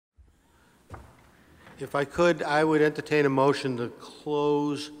If I could, I would entertain a motion to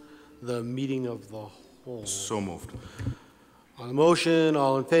close the meeting of the whole. So moved. On the motion,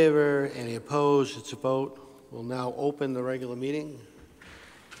 all in favor, any opposed, it's a vote. We'll now open the regular meeting.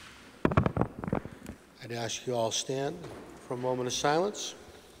 I'd ask you all stand for a moment of silence.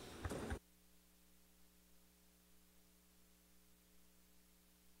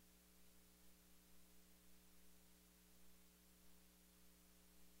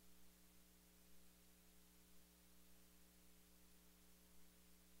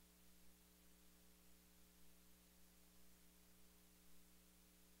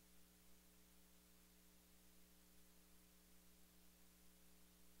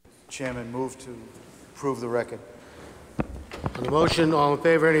 Chairman, move to approve the record. On the motion, all in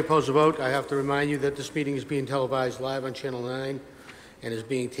favor, any opposed to vote, I have to remind you that this meeting is being televised live on Channel 9 and is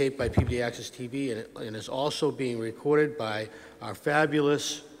being taped by PBD Access TV and is also being recorded by our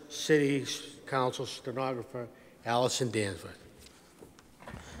fabulous City Council stenographer, Allison Dansford.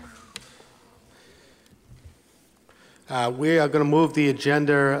 We are going to move the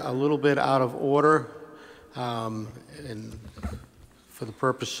agenda a little bit out of order, and for the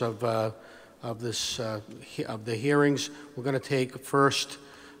purpose of the hearings, we're going to take first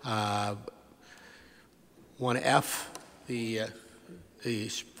 1F, the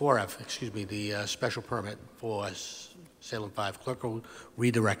 4F, excuse me, the special permit for Salem 5. Clerk will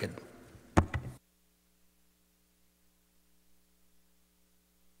read the record.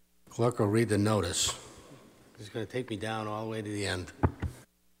 Clerk will read the notice. He's going to take me down all the way to the end.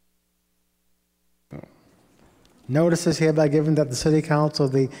 Notice is hereby given that the City Council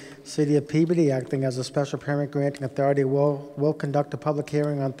of the City of Peabody, acting as a special permit granting authority, will conduct a public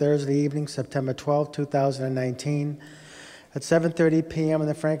hearing on Thursday evening, September 12, 2019, at 7:30 p.m. in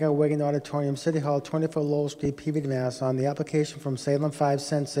the Franklin Wiggin Auditorium, City Hall, 24 Lowell Street, Peabody, Mass., on the application from Salem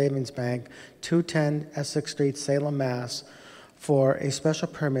 5-Cent Savings Bank, 210 Essex Street, Salem, Mass., for a special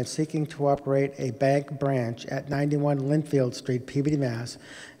permit seeking to operate a bank branch at 91 Linfield Street, Peabody, Mass.,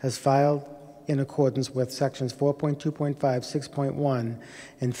 as filed in accordance with sections 4.2.5, 6.1,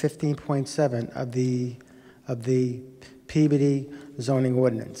 and 15.7 of the Peabody zoning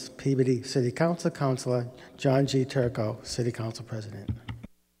ordinance. Peabody City Council, Councilor John G. Turco, City Council President.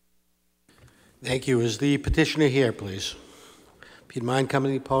 Thank you. Is the petitioner here, please? If you'd mind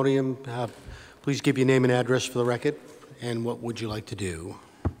coming to the podium, please give your name and address for the record, and what would you like to do?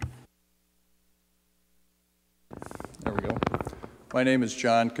 There we go. My name is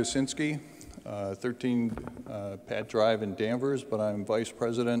John Kosinski. 13 Pat Drive in Danvers, but I'm Vice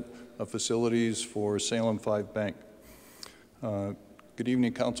President of Facilities for Salem 5 Bank. Good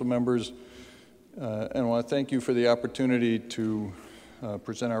evening, council members, and I want to thank you for the opportunity to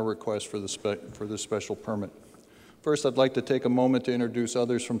present our request for this special permit. First, I'd like to take a moment to introduce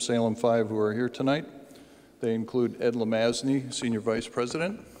others from Salem 5 who are here tonight. They include Ed Lamazny, Senior Vice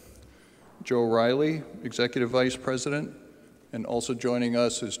President, Joe Riley, Executive Vice President, and also joining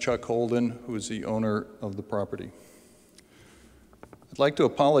us is Chuck Holden, who is the owner of the property. I'd like to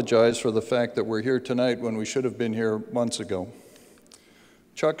apologize for the fact that we're here tonight when we should have been here months ago.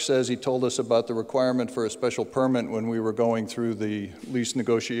 Chuck says he told us about the requirement for a special permit when we were going through the lease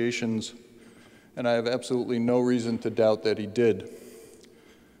negotiations, and I have absolutely no reason to doubt that he did.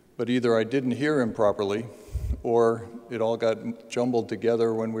 But either I didn't hear him properly, or it all got jumbled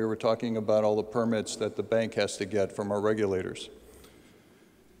together when we were talking about all the permits that the bank has to get from our regulators.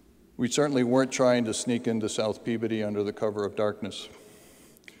 We certainly weren't trying to sneak into South Peabody under the cover of darkness.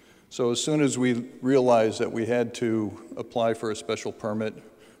 So as soon as we realized that we had to apply for a special permit,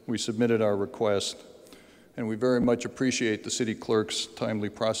 we submitted our request, and we very much appreciate the city clerk's timely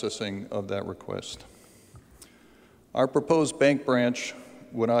processing of that request. Our proposed bank branch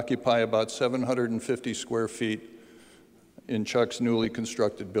would occupy about 750 square feet in Chuck's newly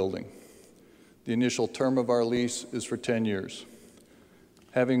constructed building. The initial term of our lease is for 10 years.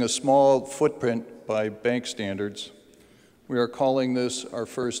 Having a small footprint by bank standards, we are calling this our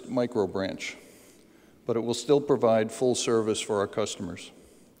first micro branch, but it will still provide full service for our customers.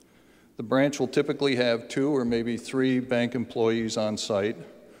 The branch will typically have 2 or maybe 3 bank employees on site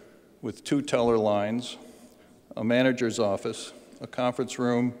with 2 teller lines, a manager's office, a conference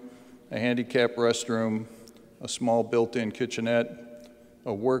room, a handicap restroom, a small built-in kitchenette,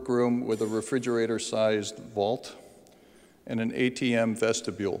 a workroom with a refrigerator-sized vault, and an ATM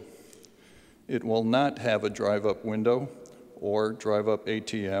vestibule. It will not have a drive-up window or drive-up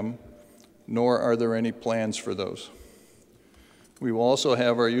ATM, nor are there any plans for those. We will also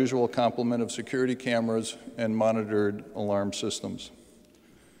have our usual complement of security cameras and monitored alarm systems.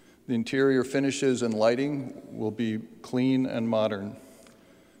 The interior finishes and lighting will be clean and modern.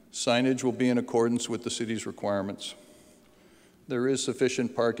 Signage will be in accordance with the city's requirements. There is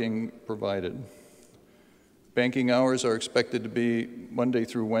sufficient parking provided. Banking hours are expected to be Monday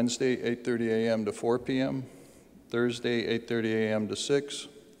through Wednesday, 8:30 a.m. to 4 p.m., Thursday, 8:30 a.m. to 6,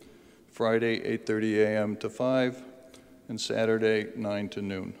 Friday, 8:30 a.m. to 5, and Saturday, 9 to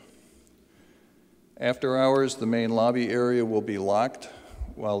noon. After hours, the main lobby area will be locked,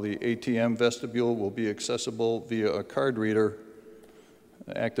 while the ATM vestibule will be accessible via a card reader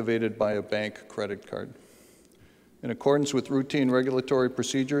activated by a bank credit card. In accordance with routine regulatory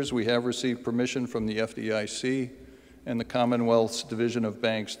procedures, we have received permission from the FDIC and the Commonwealth's Division of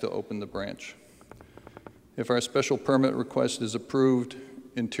Banks to open the branch. If our special permit request is approved,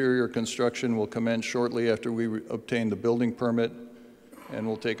 interior construction will commence shortly after we obtain the building permit and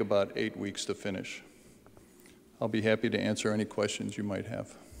will take about 8 weeks to finish. I'll be happy to answer any questions you might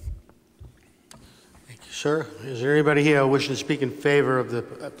have. Thank you, sir. Is there anybody here wishing to speak in favor of the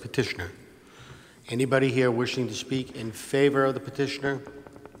petitioner? Anybody here wishing to speak in favor of the petitioner?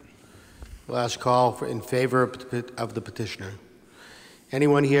 Last call for in favor of the petitioner.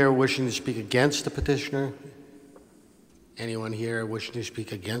 Anyone here wishing to speak against the petitioner? Anyone here wishing to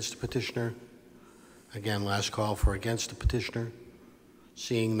speak against the petitioner? Again, last call for against the petitioner.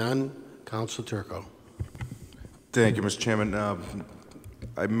 Seeing none, Councilor Turco. Thank you, Mr. Chairman.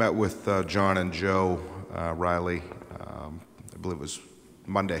 I met with John and Joe Riley, I believe it was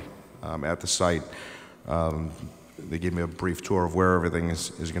Monday, at the site. They gave me a brief tour of where everything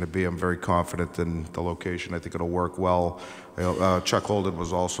is going to be. I'm very confident in the location. I think it'll work well. Chuck Holden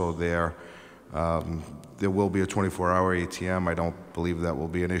was also there. There will be a 24-hour ATM. I don't believe that will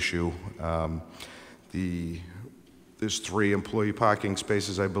be an issue. There's 3 employee parking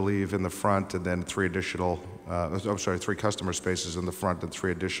spaces, I believe, in the front, and then 3 customer spaces in the front and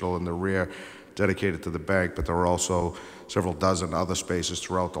 3 additional in the rear dedicated to the bank, but there are also several dozen other spaces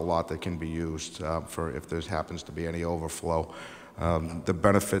throughout the lot that can be used for if there happens to be any overflow. The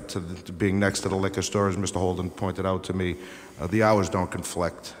benefit to being next to the liquor store, as Mr. Holden pointed out to me, the hours don't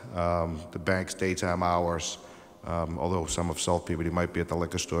conflict. The bank's daytime hours, although some of South Peabody might be at the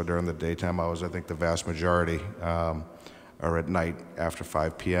liquor store during the daytime hours, I think the vast majority are at night after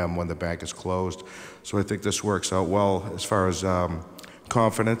 5 p.m. when the bank is closed. So I think this works out well as far as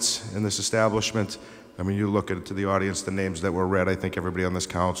confidence in this establishment. I mean, you look at it to the audience, the names that were read, I think everybody on this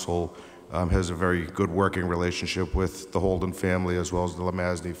council has a very good working relationship with the Holden family as well as the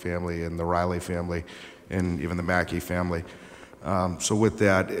Lamazny family and the Riley family and even the Mackey family. So with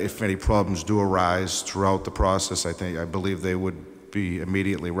that, if any problems do arise throughout the process, I believe they would be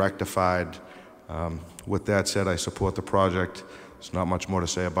immediately rectified. With that said, I support the project. There's not much more to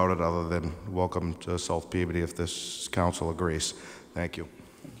say about it other than welcome to South Peabody if this council agrees. Thank you.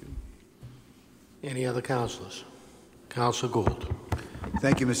 Any other councilors? Councilor Gould.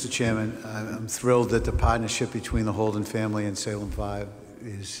 Thank you, Mr. Chairman. I'm thrilled that the partnership between the Holden family and Salem 5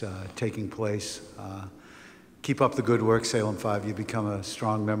 is taking place. Keep up the good work, Salem 5. You become a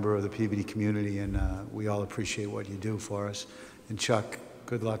strong member of the Peabody community, and we all appreciate what you do for us. And Chuck,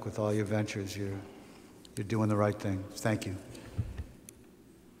 good luck with all your ventures. You're doing the right thing. Thank you.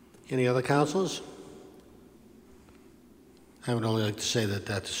 Any other councilors? I would only like to say that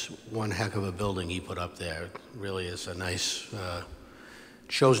that's one heck of a building he put up there. It really is a nice,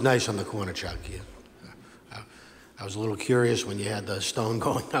 shows nice on the corner, Chuck. I was a little curious when you had the stone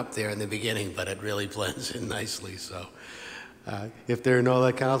going up there in the beginning, but it really blends in nicely. So if there are no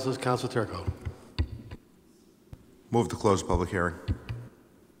other councilors, Councilor Turco. Move to close public hearing.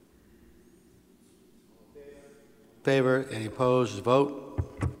 Favor? Any opposed? Vote.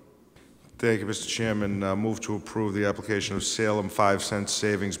 Thank you, Mr. Chairman. Move to approve the application of Salem 5 Cent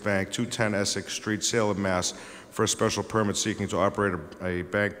Savings Bank, 210 Essex Street, Salem, Mass. for a special permit seeking to operate a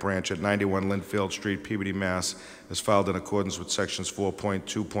bank branch at 91 Linfield Street, Peabody, Mass. is filed in accordance with sections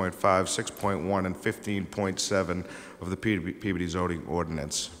 4.2.5, 6.1, and 15.7 of the Peabody zoning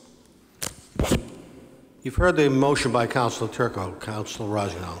ordinance. You've heard the motion by Councilor Turco. Councilor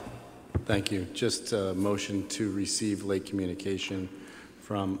Rosano. Thank you. Just a motion to receive late communication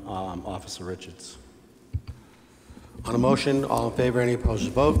from Officer Richards. On the motion, all in favor, any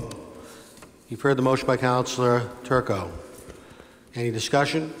opposed, vote. You've heard the motion by Councilor Turco. Any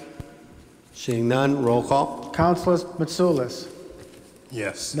discussion? Seeing none, roll call. Councilors Mitsoulas.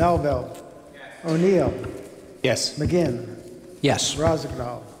 Yes. Melville. O'Neill. Yes. McGinn. Yes.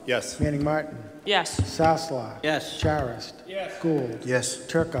 Rosignol. Yes. Manning Martin. Yes. Sasslaw. Yes. Charist. Yes. Gould. Yes.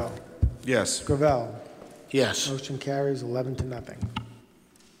 Turco. Yes. Gravel. Yes. Motion carries 11-0.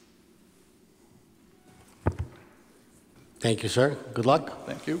 Thank you, sir. Good luck.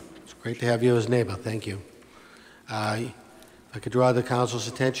 Thank you. It's great to have you as neighbor. Thank you. If I could draw the council's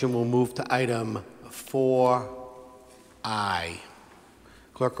attention, we'll move to item 4I.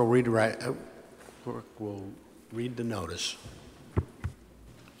 Clerk will read the notice.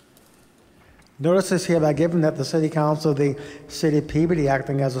 Notice is hereby given that the City Council of the City of Peabody,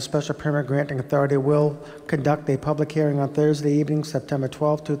 acting as a special permit granting authority, will conduct a public hearing on Thursday evening, September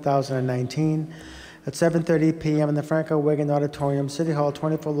 12, 2019, at 7:30 p.m. in the Franco Wiggin Auditorium, City Hall,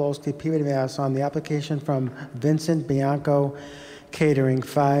 24 Lowell Street, Peabody, Mass. On the application from Vincent Bianco Catering,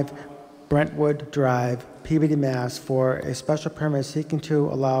 5 Brentwood Drive, Peabody, Mass. for a special permit seeking to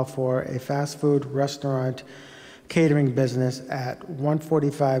allow for a fast food restaurant catering business at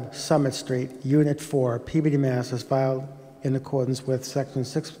 145 Summit Street, Unit 4, Peabody, Mass. Is filed in accordance with Section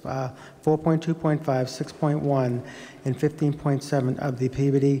 4.2.5, 6.1, and 15.7 of the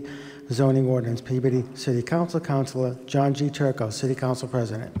Peabody Zoning Ordinance. Peabody City Council, Councilor John G. Turco, City Council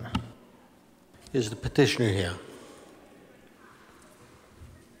President. Is the petitioner here?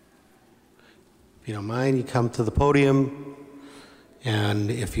 If you don't mind, you come to the podium, and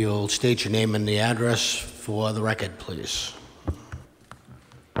if you'll state your name and the address for the record, please.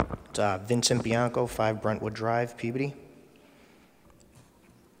 It's Vincent Bianco, 5 Brentwood Drive, Peabody.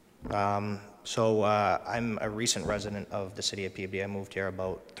 I'm a recent resident of the city of Peabody. I moved here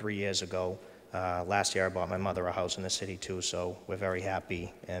about 3 years ago. Last year I bought my mother a house in the city too, so we're very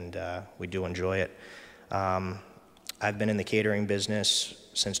happy and we do enjoy it. I've been in the catering business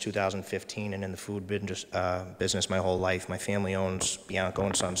since 2015 and in the food business my whole life. My family owns Bianco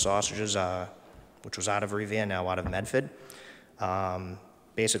and Son Sausages, which was out of Revere, now out of Medford.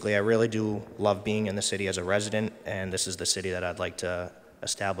 Basically, I really do love being in the city as a resident, and this is the city that I'd like to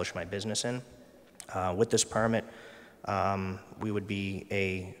establish my business in. With this permit, we would be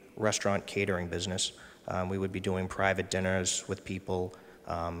a restaurant catering business. We would be doing private dinners with people,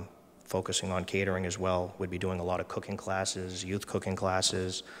 focusing on catering as well. We'd be doing a lot of cooking classes, youth cooking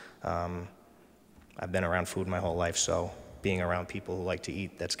classes. I've been around food my whole life, so being around people who like to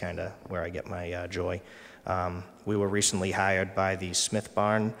eat, that's kind of where I get my joy. We were recently hired by the Smith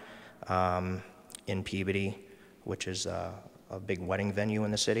Barn in Peabody, which is a big wedding venue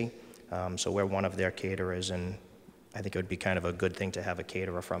in the city. So we're one of their caterers, and I think it would be kind of a good thing to have a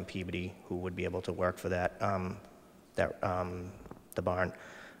caterer from Peabody who would be able to work for the barn.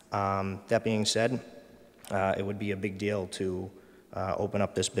 That being said, it would be a big deal to open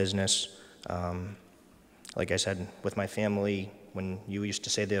up this business. Like I said, with my family, when you used to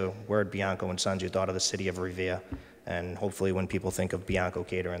say the word Bianco and Sons, you thought of the city of Revere. And hopefully when people think of Bianco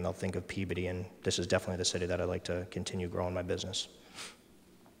Catering, they'll think of Peabody, and this is definitely the city that I'd like to continue growing my business.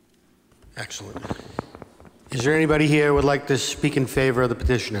 Excellent. Is there anybody here who would like to speak in favor of the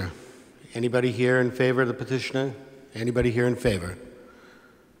petitioner? Anybody here in favor of the petitioner? Anybody here in favor?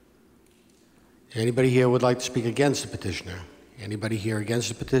 Anybody here would like to speak against the petitioner? Anybody here against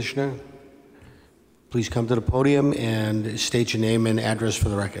the petitioner? Please come to the podium and state your name and address for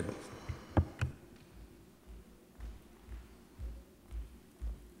the record.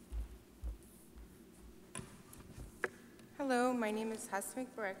 Hello, my name is Hasmik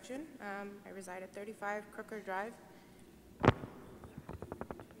Barekjian. I reside at 35 Crooker Drive.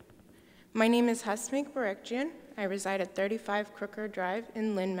 My name is Hasmik Barekjian. I reside at 35 Crooker Drive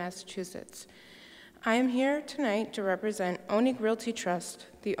in Lynn, Massachusetts. I am here tonight to represent Onig Realty Trust,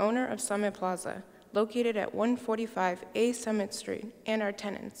 the owner of Summit Plaza, located at 145A Summit Street, and our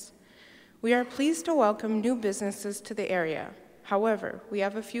tenants. We are pleased to welcome new businesses to the area. However, we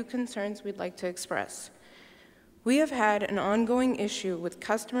have a few concerns we'd like to express. We have had an ongoing issue with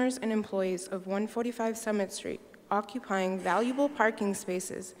customers and employees of 145 Summit Street occupying valuable parking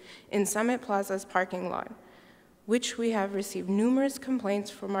spaces in Summit Plaza's parking lot, which we have received numerous complaints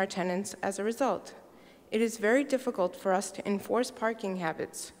from our tenants as a result. It is very difficult for us to enforce parking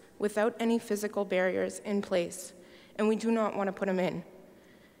habits without any physical barriers in place, and we do not want to put them in.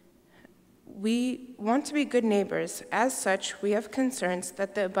 We want to be good neighbors. As such, we have concerns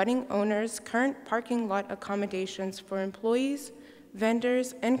that the abutting owner's current parking lot accommodations for employees,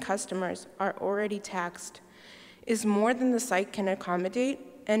 vendors, and customers are already taxed, is more than the site can accommodate,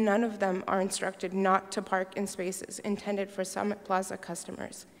 and none of them are instructed not to park in spaces intended for Summit Plaza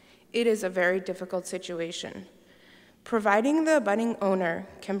customers. It is a very difficult situation. Providing the abutting owner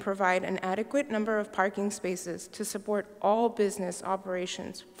can provide an adequate number of parking spaces to support all business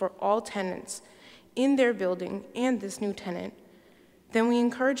operations for all tenants in their building and this new tenant, then we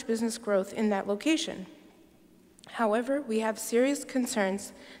encourage business growth in that location. However, we have serious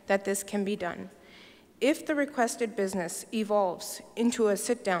concerns that this can be done. If the requested business evolves into a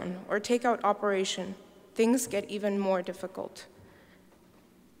sit-down or take-out operation, things get even more difficult.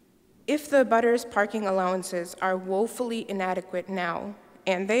 If the abutters' parking allowances are woefully inadequate now,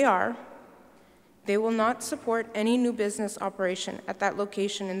 and they are, they will not support any new business operation at that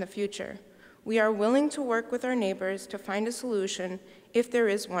location in the future. We are willing to work with our neighbors to find a solution if there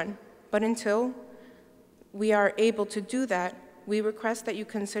is one, but until we are able to do that, we request that you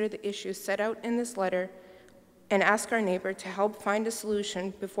consider the issues set out in this letter and ask our neighbor to help find a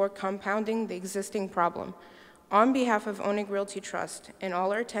solution before compounding the existing problem. On behalf of Onig Realty Trust and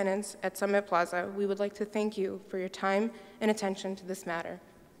all our tenants at Summit Plaza, we would like to thank you for your time and attention to this matter.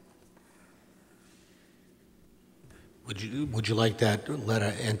 Would you like that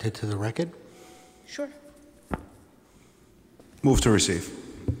letter entered to the record? Sure. Move to receive.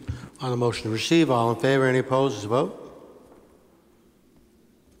 On the motion to receive, all in favor, any opposed, is a vote?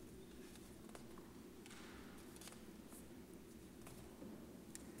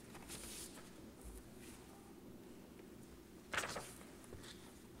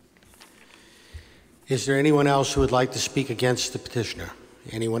 Is there anyone else who would like to speak against the petitioner?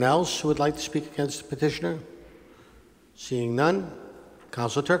 Anyone else who would like to speak against the petitioner? Seeing none,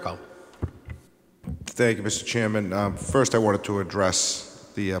 Councilor Turco. Thank you, Mr. Chairman. First, I wanted to address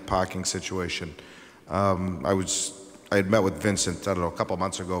the parking situation. I had met with Vincent, I don't know, a couple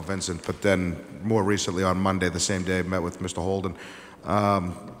months ago, Vincent, but then more recently on Monday, the same day, I met with Mr. Holden.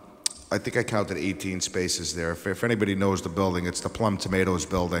 I think I counted 18 spaces there. If anybody knows the building, it's the Plum Tomatoes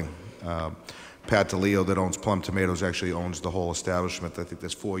building. Pat DeLeo, that owns Plum Tomatoes, actually owns the whole establishment. I think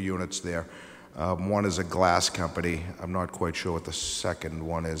there's 4 units there. One is a glass company. I'm not quite sure what the second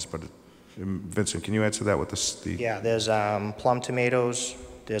one is, but Vincent, can you answer that with the... Yeah, there's Plum Tomatoes.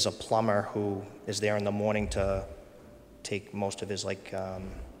 There's a plumber who is there in the morning to take most of his,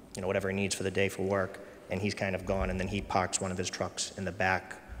 whatever he needs for the day for work, and he's kind of gone, and then he parks one of his trucks in the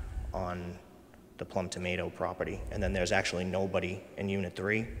back on the Plum Tomato property. And then there's actually nobody in Unit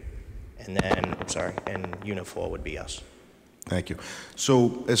 3, and then, and Unit 4 would be us. Thank you.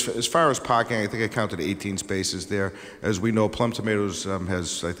 So as far as parking, I think I counted 18 spaces there. As we know, Plum Tomatoes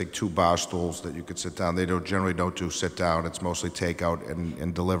has, I think, 2 bar stools that you could sit down. They generally don't do sit down. It's mostly takeout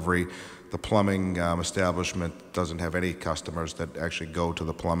and delivery. The plumbing establishment doesn't have any customers that actually go to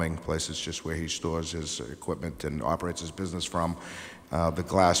the plumbing place. It's just where he stores his equipment and operates his business from. The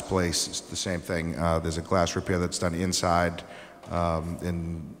glass place is the same thing. There's a glass repair that's done inside,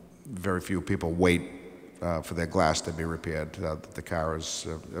 and very few people wait for their glass to be repaired. The car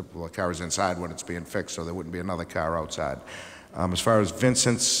is inside when it's being fixed, so there wouldn't be another car outside. As far as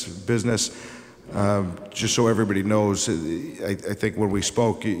Vincent's business, just so everybody knows, I think when we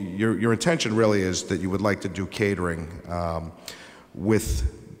spoke, your intention really is that you would like to do catering with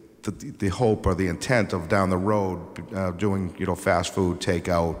the hope or the intent of down the road doing fast food,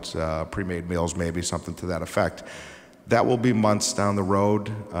 takeout, pre-made meals, maybe something to that effect. That will be months down the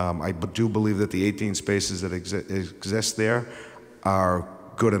road. I do believe that the 18 spaces that exist there are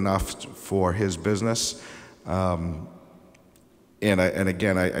good enough for his business. And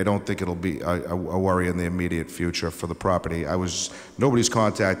again, I don't think it'll be a worry in the immediate future for the property. Nobody's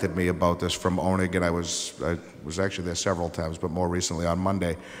contacted me about this from Onig, and I was actually there several times, but more recently on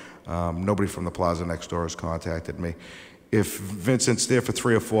Monday, nobody from the plaza next door has contacted me. If Vincent's there for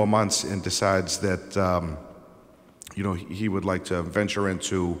 3 or 4 months and decides that he would like to venture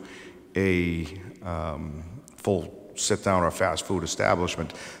into a full sit-down or fast food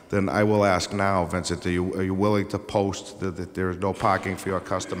establishment, then I will ask now, Vincent, are you willing to post that there is no parking for your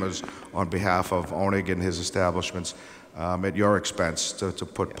customers on behalf of Onig and his establishments at your expense to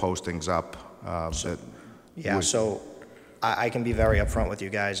put postings up? So I can be very upfront with you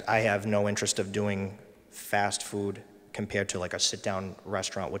guys. I have no interest of doing fast food compared to like a sit-down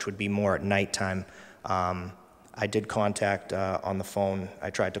restaurant, which would be more at nighttime. I did contact on the phone.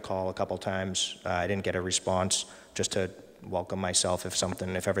 I tried to call a couple times. I didn't get a response, just to welcome myself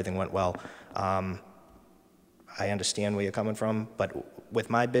if everything went well. I understand where you're coming from, but with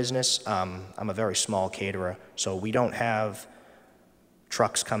my business, I'm a very small caterer, so we don't have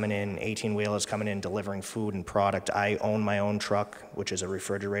trucks coming in, 18-wheelers coming in, delivering food and product. I own my own truck, which is a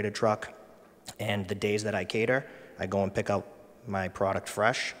refrigerated truck, and the days that I cater, I go and pick up my product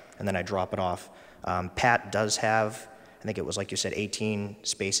fresh, and then I drop it off. Pat does have, I think it was like you said, 18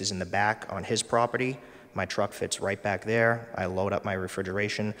 spaces in the back on his property. My truck fits right back there. I load up my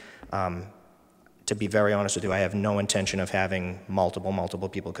refrigeration. To be very honest with you, I have no intention of having multiple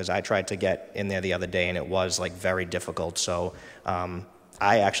people, because I tried to get in there the other day and it was like very difficult. So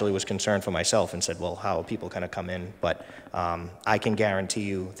I actually was concerned for myself and said, well, how will people kind of come in? But I can guarantee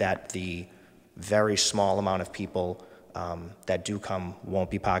you that the very small amount of people that do come won't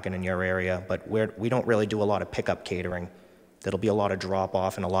be parking in your area, but we don't really do a lot of pickup catering. There'll be a lot of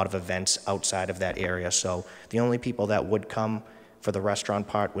drop-off and a lot of events outside of that area, so the only people that would come for the restaurant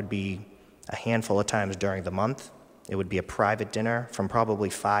part would be a handful of times during the month. It would be a private dinner from probably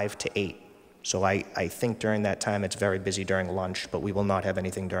 5 to 8. So I think during that time it's very busy during lunch, but we will not have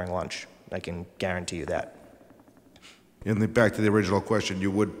anything during lunch. I can guarantee you that. Back to the original question,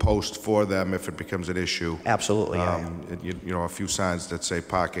 you would post for them if it becomes an issue? Absolutely, yeah. You know, a few signs that say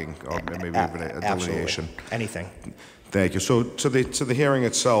parking, or maybe even a delineation? Absolutely. Anything. Thank you. So to the hearing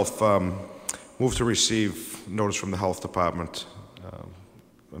itself, move to receive notice from the Health Department,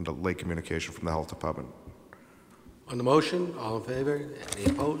 and the late communication from the Health Department. On the motion, all in favor? Any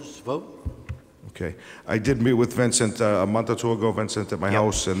opposed? Vote. Okay. I did meet with Vincent a month or two ago, Vincent, at my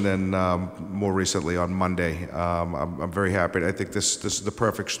house, and then more recently on Monday. I'm very happy. I think this is the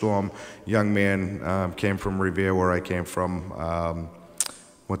perfect storm. Young man came from Revere, where I came from.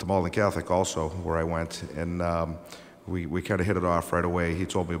 Went to Malden Catholic also, where I went, and we kind of hit it off right away. He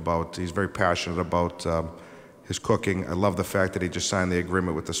told me he's very passionate about his cooking. I love the fact that he just signed the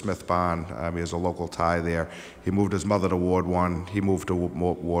agreement with the Smith Barn. He has a local tie there. He moved his mother to Ward 1. He moved to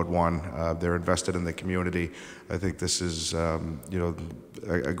Ward 1. They're invested in the community. I think this is, you know,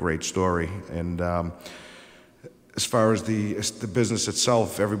 a great story. And as far as the business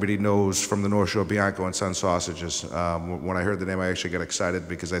itself, everybody knows from the North Shore Bianco and Son sausages. When I heard the name, I actually got excited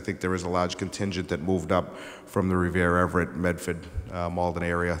because I think there is a large contingent that moved up from the Revere, Everett, Medford, Malden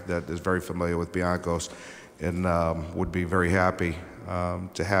area that is very familiar with Bianco's, and would be very happy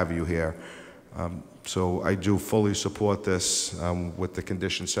to have you here. So I do fully support this with the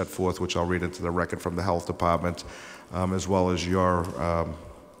conditions set forth, which I'll read into the record from the Health Department, as well as your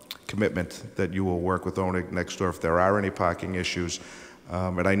commitment that you will work with Onig next door if there are any parking issues.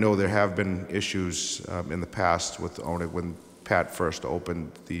 And I know there have been issues in the past with Onig when Pat first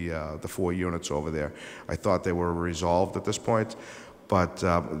opened the 4 units over there. I thought they were resolved at this point. But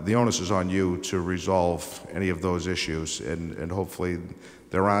the onus is on you to resolve any of those issues, and hopefully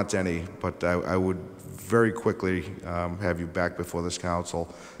there aren't any, but I would very quickly have you back before this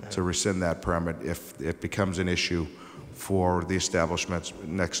council to rescind that permit if it becomes an issue for the establishments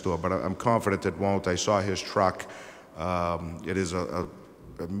next door. But I'm confident it won't. I saw his truck. It is a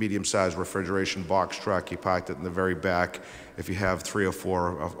medium-sized refrigeration box truck. He parked it in the very back. If you have 3 or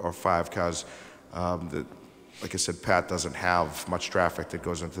 4 or 5 cars, like I said, Pat doesn't have much traffic that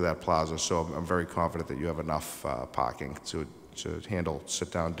goes into that plaza, so I'm very confident that you have enough parking to handle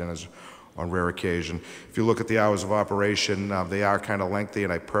sit-down dinners on rare occasion. If you look at the hours of operation, they are kind of lengthy,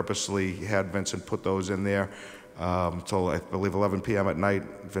 and I purposely had Vincent put those in there until I believe 11 p.m. at night,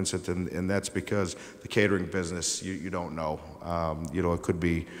 Vincent, and that's because the catering business, you don't know. You know, it could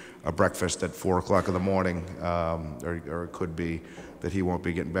be a breakfast at 4 o'clock in the morning, or it could be that he won't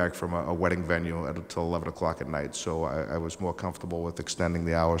be getting back from a wedding venue until 11 o'clock at night. So I was more comfortable with extending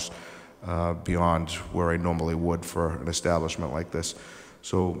the hours beyond where I normally would for an establishment like this.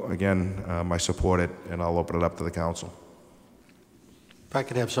 So again, I support it, and I'll open it up to the council. If I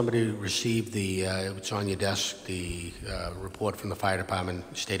could have somebody receive it's on your desk, the report from the fire department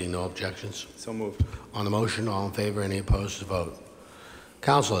stating no objections. So moved. On the motion, all in favor, any opposed to vote.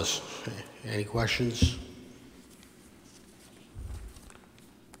 Councilors, any questions?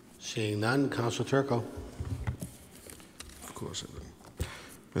 Seeing none, Councilor Turco. Of course I do.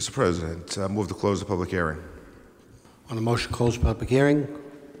 Mr. President, I move to close the public hearing. On the motion, close the public hearing.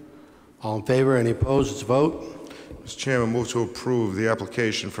 All in favor, any opposed, it's a vote. Mr. Chairman, move to approve the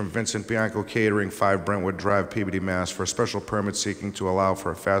application from Vincent Bianco Catering, 5 Brentwood Drive, Peabody, Mass. for a special permit seeking to allow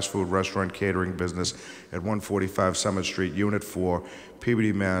for a fast food restaurant catering business at 145 Summit Street, Unit 4,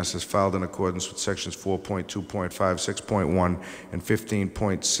 Peabody, Mass. is filed in accordance with sections 4.2.5, 6.1, and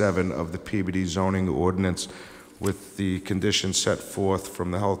 15.7 of the Peabody zoning ordinance, with the conditions set forth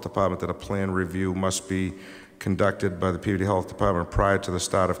from the Health Department that a plan review must be conducted by the Peabody Health Department prior to the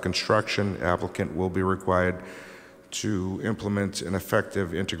start of construction. Applicant will be required to implement an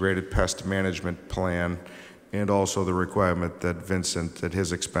effective integrated pest management plan, and also the requirement that Vincent, at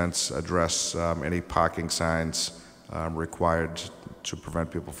his expense, address any parking signs required to prevent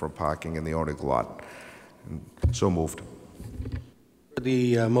people from parking in the Onig lot. So moved.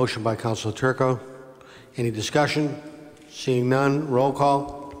 The motion by Councilor Turco. Any discussion? Seeing none, roll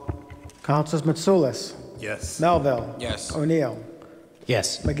call. Councilors Mitsoulas. Yes. Melville. Yes. O'Neill.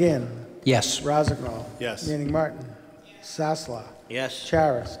 Yes. McGinn. Yes. Rozignol. Yes. Manning Martin. Sasla. Yes.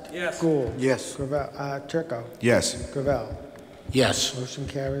 Charist. Yes. Gould. Yes. Gravel, Turco. Yes. Gravel. Yes. Motion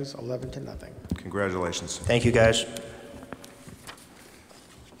carries 11-0. Congratulations. Thank you, guys.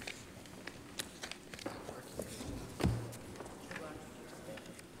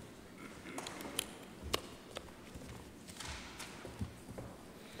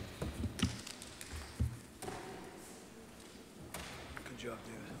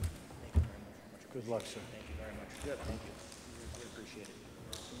 Good luck, sir. Thank you very much. Good. Thank you. We appreciate it.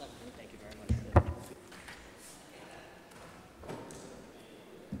 Good luck. Thank you very much.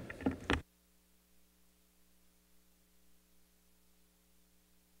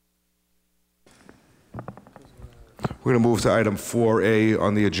 We're going to move to item 4A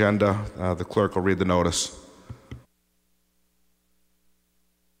on the agenda. The clerk will read the notice.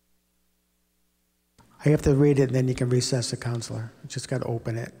 I have to read it, and then you can recess the counselor. Just got to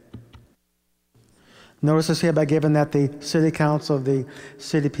open it. Notice is hereby given that the City Council of the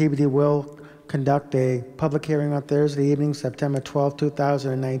City of Peabody will conduct a public hearing on Thursday evening, September 12,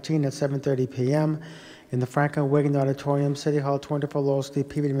 2019 at 7:30 p.m. in the Franklin Wiggin Auditorium, City Hall, 24 Lowell Street,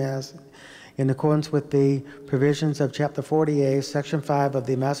 Peabody, Mass., in accordance with the provisions of Chapter 40A, Section 5 of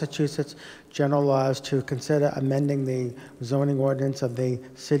the Massachusetts General Laws, to consider amending the zoning ordinance of the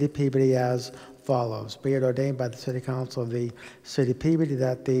City of Peabody as follows. Be it ordained by the City Council of the City of Peabody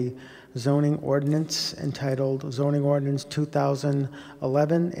that the zoning ordinance entitled Zoning Ordinance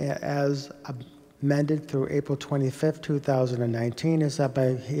 2011 as amended through April 25th, 2019 is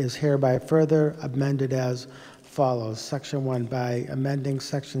hereby further amended as follows. Section 1, by amending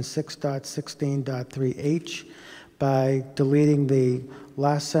Section 6.16.3H by deleting the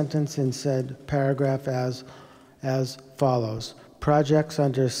last sentence in said paragraph as follows. Projects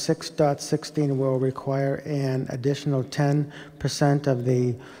under 6.16 will require an additional 10% of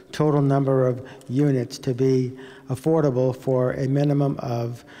the total number of units to be affordable for a minimum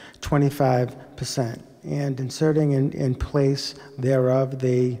of 25%, and inserting in place thereof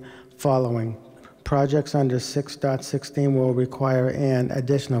the following. Projects under 6.16 will require an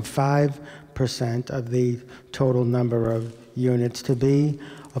additional 5% of the total number of units to be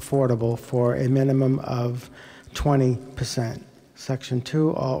affordable for a minimum of 20%. Section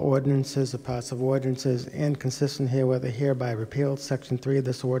 2, all ordinances or parts of ordinances inconsistent herewith are hereby repealed. Section 3,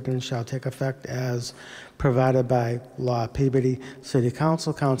 this ordinance shall take effect as provided by law. Peabody City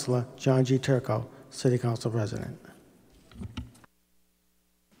Council, Councilor John G. Turco, City Council President.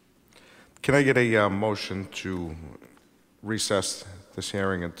 Can I get a motion to recess this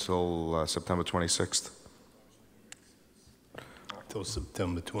hearing until September 26th? Till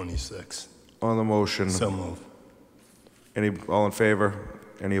September 26th. On the motion, So move. all in favor?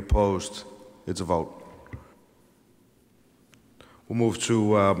 Any opposed? It's a vote. We'll move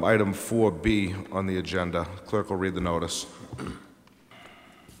to item 4B on the agenda. Clerk will read the notice.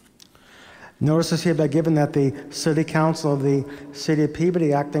 Notice is hereby given that the City Council of the City of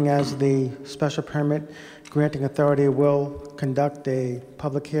Peabody, acting as the special permit granting authority, will conduct a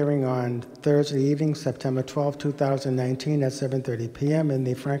public hearing on Thursday evening, September 12, 2019 at 7:30 p.m. in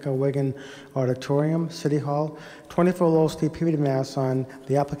the Franklin Wiggin Auditorium, City Hall, 24 Lowell Street, Peabody, Mass. On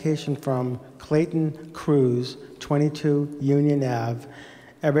the application from Clayton Cruz, 22 Union Ave,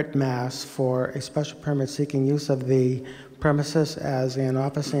 Everett, Mass. for a special permit seeking use of the premises as an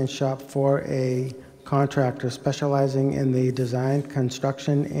office and shop for a contractor specializing in the design,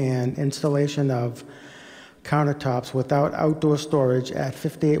 construction, and installation of countertops without outdoor storage at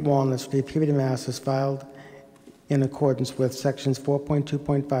 58 Walnut Street, Peabody, Mass. is filed in accordance with sections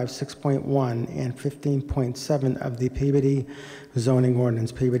 4.2.5, 6.1, and 15.7 of the Peabody zoning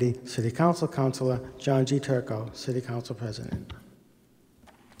ordinance. Peabody City Council, Councilor John G. Turco, City Council President.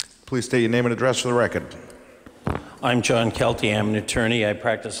 Please state your name and address for the record. I'm John Kelty. I'm an attorney. I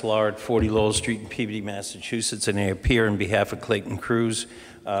practice law at 40 Lowell Street in Peabody, Massachusetts, and I appear on behalf of Clayton Cruz,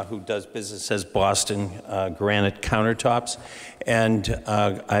 who does business as Boston Granite Countertops. And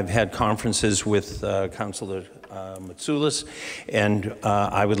I've had conferences with Councilor Matsoulis, and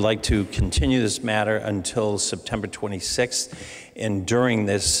I would like to continue this matter until September 26th. And during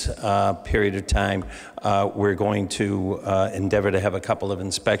this period of time, we're going to endeavor to have a couple of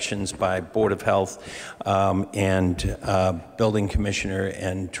inspections by Board of Health and Building Commissioner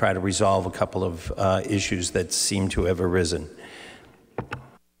and try to resolve a couple of issues that seem to have arisen.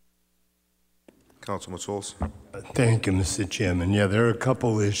 Councilman Matsoulis. Thank you, Mr. Chairman. Yeah, there are a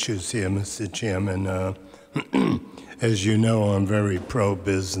couple issues here, Mr. Chairman. As you know, I'm very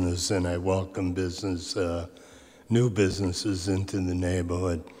pro-business, and I welcome business, new businesses into the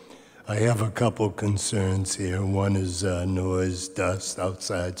neighborhood. I have a couple concerns here. One is noise, dust,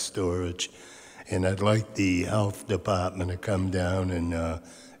 outside storage, and I'd like the health department to come down and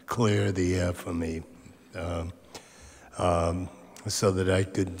clear the air for me so that I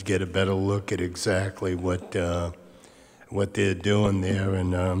could get a better look at exactly what they're doing there.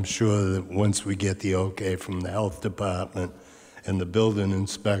 And I'm sure that once we get the okay from the health department and the building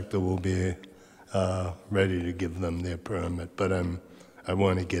inspector, will be ready to give them their permit. But I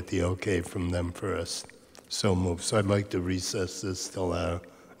want to get the okay from them first. So move. So I'd like to recess this till our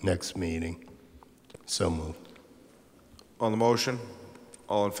next meeting. So moved. On the motion,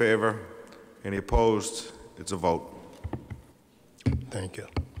 all in favor? Any opposed? It's a vote. Thank you.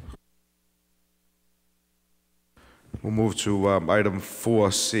 We'll move to item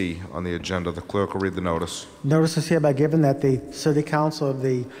 4C on the agenda. The clerk will read the notice. Notice is hereby given that the City Council of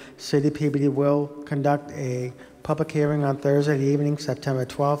the City of Peabody will conduct a public hearing on Thursday evening, September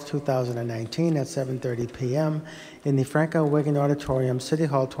 12, 2019 at 7:30 p.m. in the Franco Wiggin Auditorium, City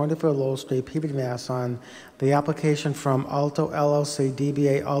Hall, 24 Lowell Street, Peabody, Mass. on the application from Alto LLC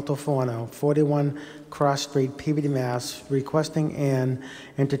DBA Alto Forno, 41 Cross Street, Peabody, Mass., requesting an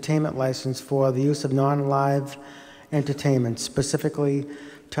entertainment license for the use of non-live entertainment, specifically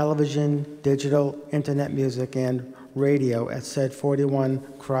television, digital, internet music, and radio at said 41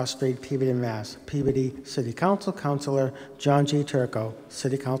 Cross Street, Peabody, Mass. Peabody City Council, Councilor John G. Turco,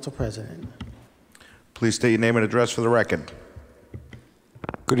 City Council President. Please state your name and address for the record.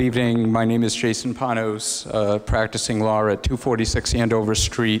 Good evening. My name is Jason Panos, practicing law at 246 Andover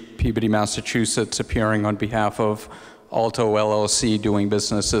Street, Peabody, Massachusetts, appearing on behalf of Alto LLC, doing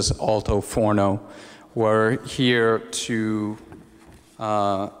business as Alto Forno. We're here to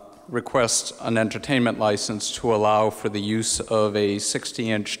request an entertainment license to allow for the use of a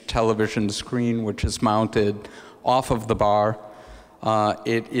 60-inch television screen, which is mounted off of the bar.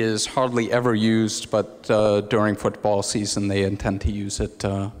 It is hardly ever used, but during football season, they intend to use it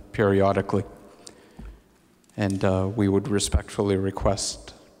periodically. And we would respectfully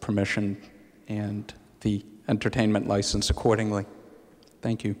request permission and the entertainment license accordingly.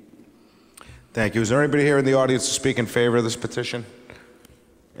 Thank you. Thank you. Is there anybody here in the audience to speak in favor of this petition?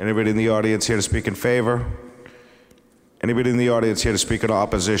 Anybody in the audience here to speak in favor? Anybody in the audience here to speak in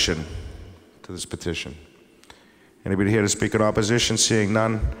opposition to this petition? Anybody here to speak in opposition? Seeing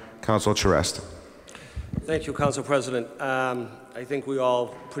none, Councilor Charest. Thank you, Council President. I think we all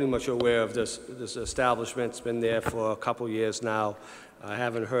pretty much are aware of this establishment. It's been there for a couple years now. I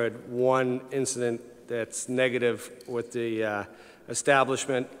haven't heard one incident that's negative with the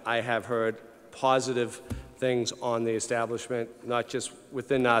establishment. I have heard positive things on the establishment, not just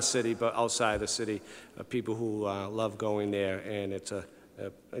within our city, but outside the city, people who love going there, and it's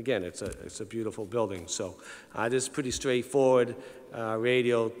again, it's a beautiful building. So this is pretty straightforward.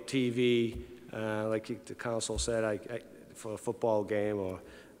 Radio, TV, like the council said, for a football game or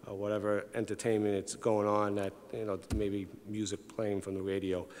whatever entertainment it's going on, that maybe music playing from the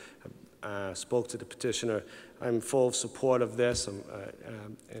radio. Spoke to the petitioner. I'm full support of this,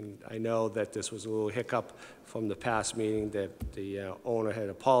 and I know that this was a little hiccup from the past meeting, that the owner had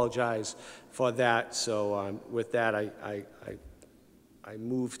apologized for that. So with that, I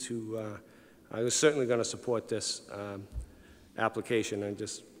moved to, I was certainly going to support this application and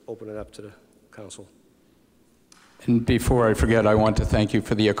just open it up to the council. And before I forget, I want to thank you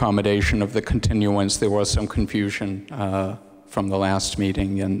for the accommodation of the continuance. There was some confusion from the last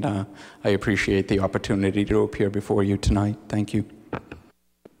meeting, and I appreciate the opportunity to appear before you tonight. Thank you.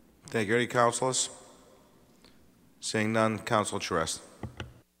 Thank you. Any councilors? Seeing none, Councilor Charest.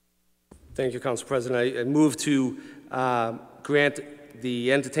 Thank you, Council President. I move to grant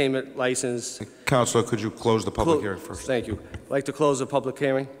the entertainment license. Councilor, could you close the public hearing first? Thank you. I'd like to close the public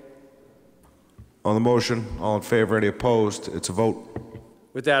hearing. On the motion, all in favor, any opposed? It's a vote.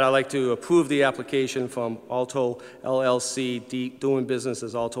 With that, I'd like to approve the application from Alto LLC, doing business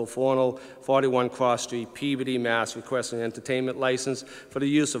as Alto Forno, 41 Cross Street, Peabody, Mass., requesting an entertainment license for the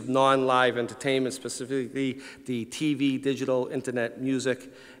use of non-live entertainment, specifically the TV, digital, internet,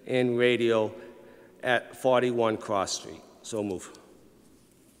 music, and radio at 41 Cross Street. So move.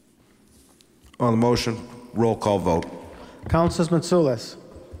 On the motion, roll call vote. Councilors Mitsoulas.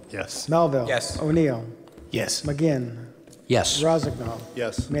 Yes. Melville. Yes. O'Neill. Yes. McGinn. Yes. Rozignol.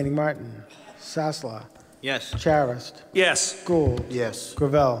 Yes. Manning Martin. Sasla. Yes. Charist. Yes. Gould. Yes.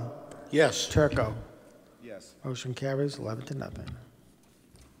 Gravel. Yes. Turco. Yes. Motion carries 11-0.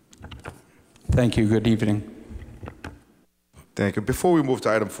 Thank you. Good evening. Thank you. Before we move to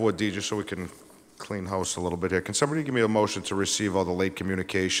item 4D, just so we can clean house a little bit here, can somebody give me a motion to receive all the late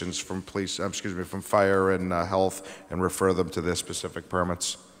communications from police, from fire and health, and refer them to their specific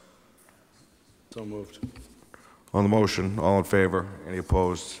permits? So moved. On the motion, all in favor? Any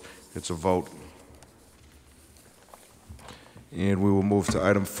opposed? It's a vote. And we will move to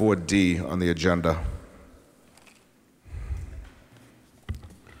item 4D on the agenda.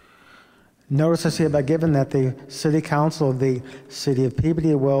 Notice is hereby given that the City Council of the City of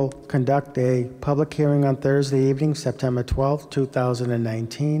Peabody will conduct a public hearing on Thursday evening, September 12,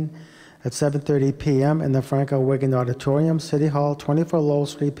 2019, at 7:30 p.m. in the Franco Wiggin Auditorium, City Hall, 24 Lowell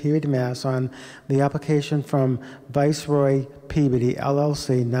Street, Peabody, Mass. on the application from Viceroy Peabody,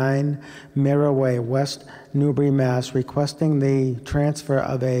 LLC, 9 Mirror Way, West Newbury, Mass., requesting the transfer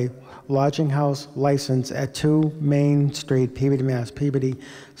of a lodging house license at 2 Main Street, Peabody, Mass. Peabody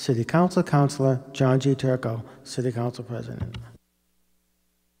City Council, Councilor John G. Turco, City Council President.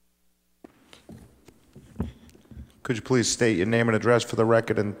 Could you please state your name and address for the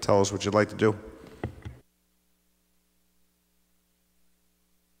record and tell us what you'd like to do?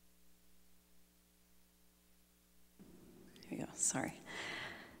 Here we go. Sorry.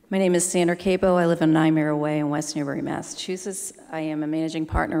 My name is Sandra Capo. I live on 9 Mirror Way in West Newbury, Massachusetts. I am a managing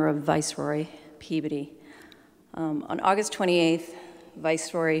partner of Viceroy Peabody. On August 28th,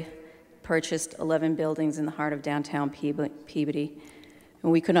 Viceroy purchased 11 buildings in the heart of downtown Peabody,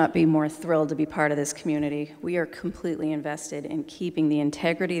 and we could not be more thrilled to be part of this community. We are completely invested in keeping the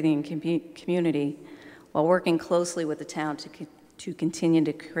integrity of the community while working closely with the town to continue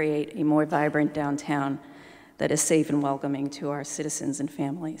to create a more vibrant downtown that is safe and welcoming to our citizens and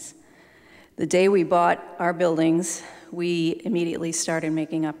families. The day we bought our buildings, we immediately started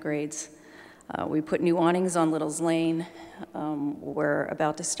making upgrades. We put new awnings on Little's Lane. We're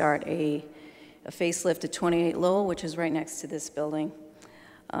about to start a facelift at 28 Lowell, which is right next to this building.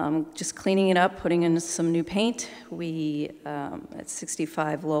 Just cleaning it up, putting in some new paint. We, at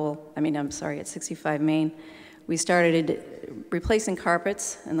 65 Main, we started replacing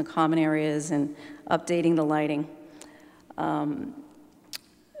carpets in the common areas and updating the lighting.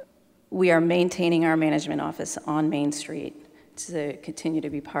 We are maintaining our management office on Main Street to continue to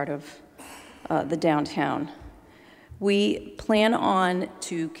be part of the downtown. We plan on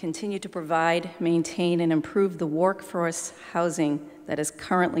to continue to provide, maintain, and improve the workforce housing that is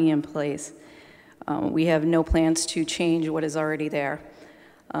currently in place. We have no plans to change what is already there.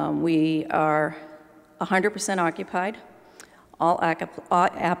 We are 100% occupied. All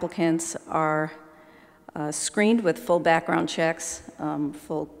applicants are screened with full background checks,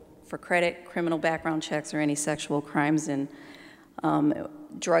 for credit, criminal background checks, or any sexual crimes, and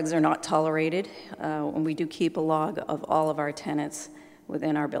drugs are not tolerated. And we do keep a log of all of our tenants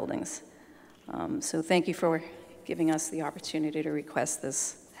within our buildings. So thank you for giving us the opportunity to request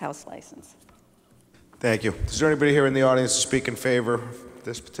this house license. Thank you. Is there anybody here in the audience to speak in favor of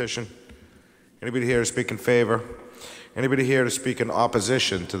this petition? Anybody here to speak in favor? Anybody here to speak in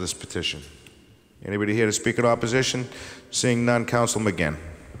opposition to this petition? Anybody here to speak in opposition? Seeing none, Councilor McGinn.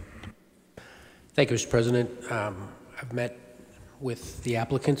 Thank you, Mr. President. I've met with the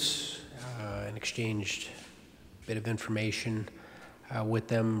applicants and exchanged a bit of information with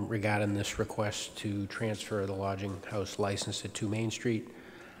them regarding this request to transfer the lodging house license at 2 Main Street.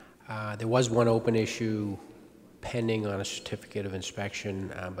 There was one open issue pending on a certificate of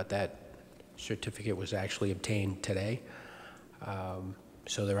inspection, but that certificate was actually obtained today.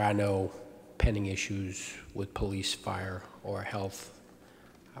 So there are no pending issues with police, fire, or health,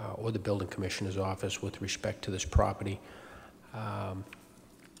 or the building commissioner's office with respect to this property.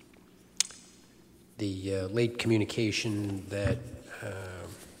 The late communication that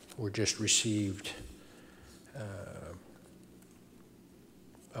were just received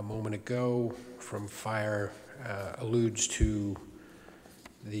a moment ago from fire alludes to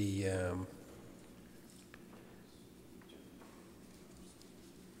the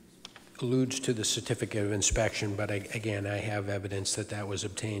certificate of inspection, but again, I have evidence that that was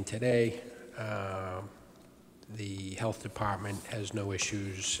obtained today. The health department has no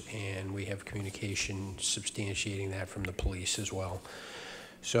issues, and we have communication substantiating that from the police as well.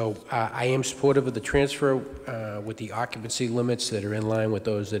 So I am supportive of the transfer with the occupancy limits that are in line with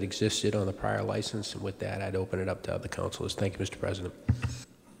those that existed on the prior license, and with that, I'd open it up to other councilors. Thank you, Mr. President.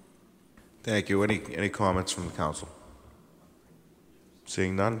 Thank you. Any comments from the council?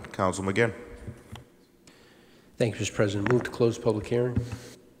 Seeing none, Councilor McGinn. Thank you, Mr. President. Move to close the public hearing.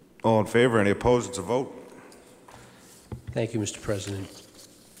 All in favor? Any opposed? It's a vote. Thank you, Mr. President.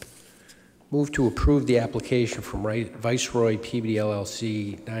 Move to approve the application from Viceroy Peabody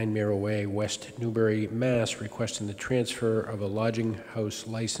LLC, 9 Mirror Way, West Newbury, Mass., requesting the transfer of a lodging house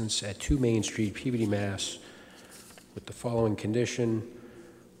license at 2 Main Street, Peabody, Mass., with the following condition.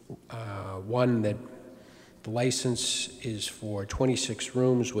 One, that the license is for 26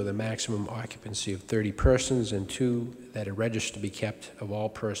 rooms with a maximum occupancy of 30 persons, and 2, that a register be kept of all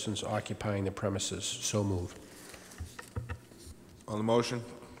persons occupying the premises. So moved. On the motion,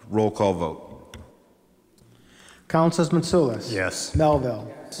 roll call vote. Councilors Mitsoulas. Yes.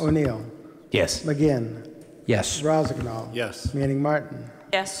 Melville. O'Neill. Yes. McGinn. Yes. Rozignol. Yes. Manning Martin.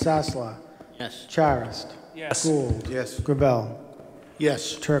 Yes. Sasla. Yes. Charist. Yes. Gould. Yes. Gravel.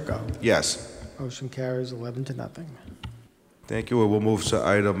 Yes. Turco. Yes. Motion carries 11-0. Thank you. We'll move to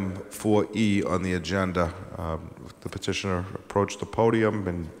item 4E on the agenda. The petitioner approach the podium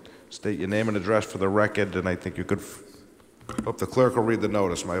and state your name and address for the record, and I think you could, hope the clerk will read the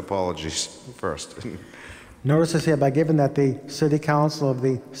notice. My apologies first. Notice is hereby given that the City Council of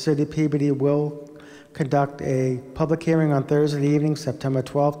the City of Peabody will conduct a public hearing on Thursday evening, September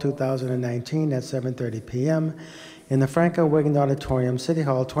 12, 2019 at 7:30 p.m. in the Wiggin Auditorium, City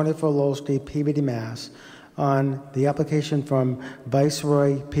Hall, 24 Lowell Street, Peabody, Mass. on the application from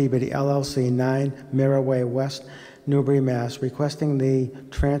Viceroy Peabody LLC, 9 Mirror Way West, Newbury, Mass., requesting the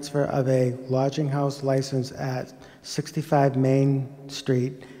transfer of a lodging house license at 65 Main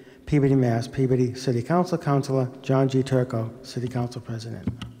Street, Peabody, Mass. Peabody City Council, Councilor John G. Turco, City Council President.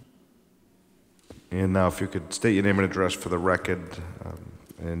 And now if you could state your name and address for the record,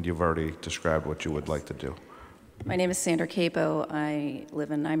 and you've already described what you would like to do. My name is Sandra Capo. I live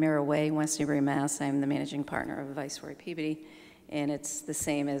in Nymera Way, West Newbury, Mass. I'm the managing partner of Viceroy Peabody, and it's the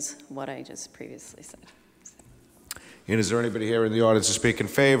same as what I just previously said. And is there anybody here in the audience to speak in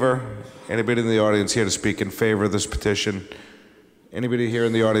favor? Anybody in the audience here to speak in favor of this petition? Anybody here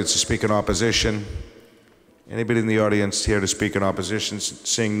in the audience to speak in opposition? Anybody in the audience here to speak in opposition?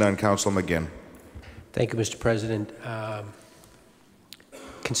 Seeing none, Councilor McGinn. Thank you, Mr. President.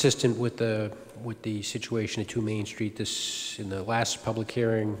 Consistent with the situation at 2 Main Street, this in the last public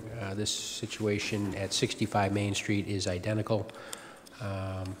hearing, this situation at 65 Main Street is identical,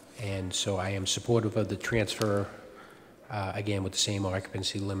 and so I am supportive of the transfer. Again, with the same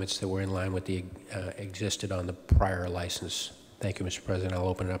occupancy limits that were in line with the existed on the prior license. Thank you, Mr. President. I'll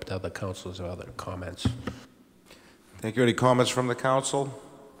open it up to other councilors or other comments. Thank you. Any comments from the council?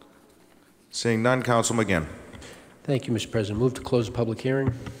 Seeing none, Council McGinn. Thank you, Mr. President. Move to close the public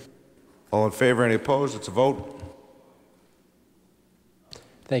hearing. All in favor? Any opposed? It's a vote.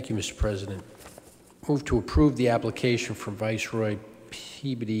 Thank you, Mr. President. Move to approve the application from Viceroy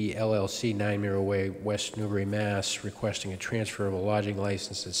Peabody LLC, 9 Mirror Way, West Newbury, Mass., requesting a transfer of a lodging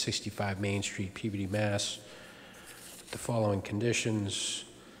license at 65 Main Street, Peabody, Mass. The following conditions: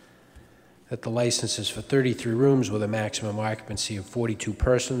 that the license is for 33 rooms with a maximum occupancy of 42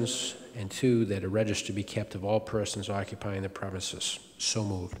 persons, and 2, that a register be kept of all persons occupying the premises. So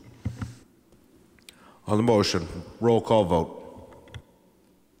moved. On the motion, roll call vote.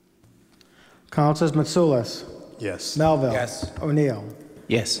 Councilors Mitsoulas. Yes. Melville. Yes. O'Neill.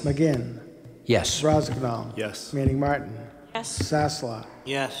 Yes. McGinn. Yes. Rosendahl. Yes. Manning Martin. Yes. Sasla.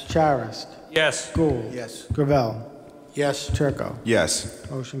 Yes. Charist. Yes. Gould. Yes. Gravel. Yes. Turco. Yes.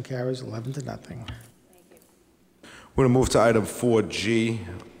 Motion carries 11-0. We're going to move to item 4G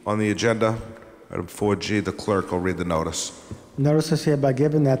on the agenda. Item 4G, the clerk will read the notice. Notice is hereby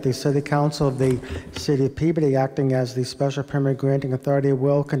given that the City Council of the City of Peabody, acting as the special permit granting authority,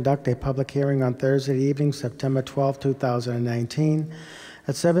 will conduct a public hearing on Thursday evening, September 12, 2019,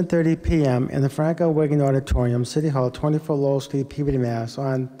 at 7:30 p.m. in the Wiggin Auditorium, City Hall, 24 Lowell Street, Peabody, Mass.,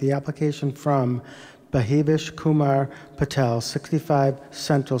 on the application from Bhavesh Kumar Patel, 65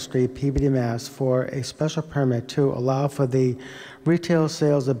 Central Street, Peabody, Mass., for a special permit to allow for the retail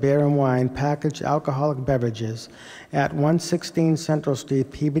sales of beer and wine, packaged alcoholic beverages at 116 Central Street,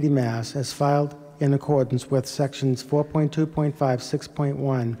 Peabody, Mass., as filed in accordance with sections 4.2.5,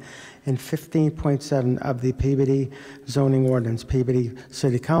 6.1, and 15.7 of the Peabody zoning ordinance. Peabody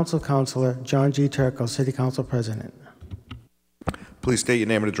City Council, Councilor John G. Turco, City Council President. Please state your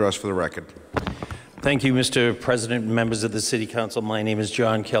name and address for the record. Thank you, Mr. President and members of the City Council. My name is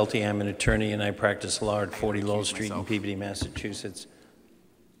John Kelty. I'm an attorney, and I practice law at 40 Lowell Street in Peabody, Massachusetts.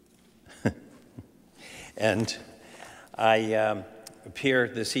 And I appear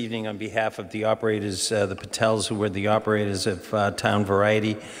this evening on behalf of the operators, the Patels, who were the operators of Town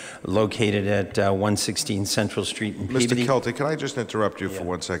Variety, located at 116 Central Street in Peabody. Mr. Kelty, can I just interrupt you for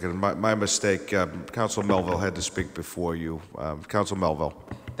 1 second? My mistake. Council Melville had to speak before you. Council Melville.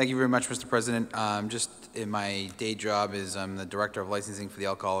 Thank you very much, Mr. President. Just in my day job is I'm the Director of Licensing for the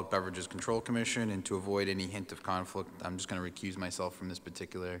Alcoholic Beverages Control Commission, and to avoid any hint of conflict, I'm just going to recuse myself from this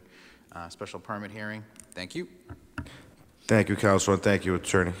particular special permit hearing. Thank you. Thank you, Councilor, and thank you,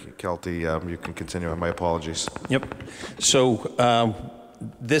 Attorney Kelty. You can continue. My apologies. Yep. So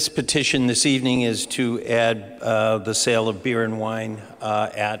this petition this evening is to add the sale of beer and wine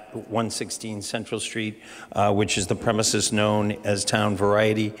at 116 Central Street, which is the premises known as Town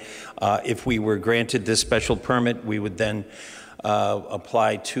Variety. If we were granted this special permit, we would then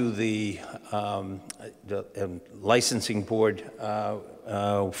apply to the licensing board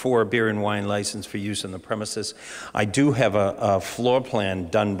for a beer and wine license for use on the premises. I do have a floor plan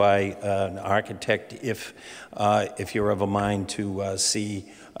done by an architect if you're of a mind to see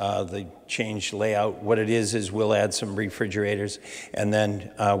the changed layout. What it is we'll add some refrigerators, and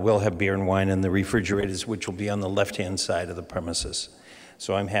then we'll have beer and wine in the refrigerators, which will be on the left-hand side of the premises.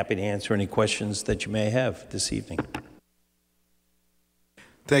 So I'm happy to answer any questions that you may have this evening.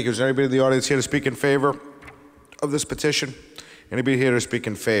 Thank you. Is there anybody in the audience here to speak in favor of this petition? Anybody here to speak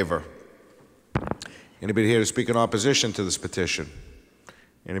in favor? Anybody here to speak in opposition to this petition?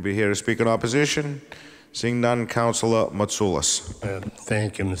 Anybody here to speak in opposition? Seeing none, Councilor Matsoulis.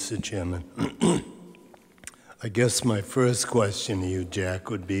 Thank you, Mr. Chairman. I guess my first question to you,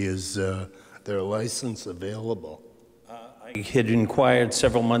 Jack, would be, is there a license available? I had inquired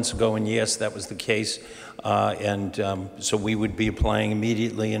several months ago, and yes, that was the case. So we would be applying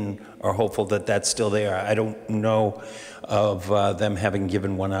immediately and are hopeful that that's still there. I don't know of them having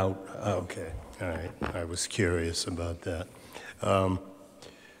given one out. Okay, all right. I was curious about that.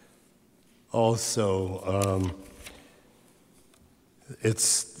 Also,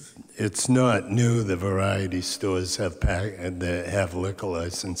 it's not new the variety stores that have liquor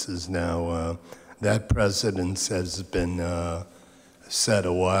licenses now. That precedence has been set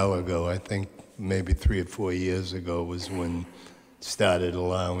a while ago. I think maybe 3 or 4 years ago was when started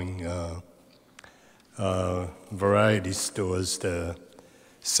allowing variety stores to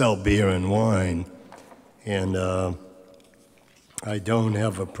sell beer and wine. And I don't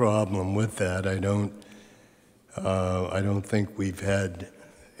have a problem with that. I don't think we've had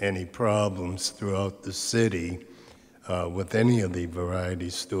any problems throughout the city with any of the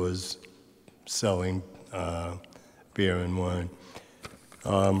variety stores selling beer and wine.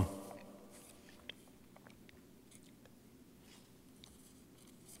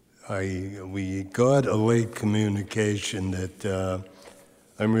 We got a late communication that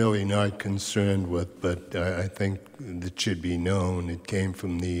I'm really not concerned with, but I think that should be known. It came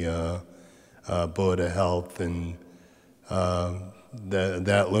from the Board of Health, and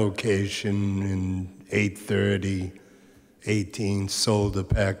that location in 8/30/18 sold a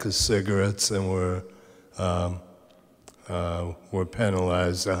pack of cigarettes and were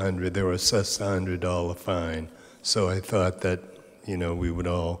penalized $100. They were assessed a $100 fine. So I thought that, you know, we would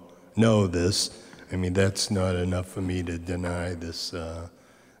all know this. I mean, that's not enough for me to deny this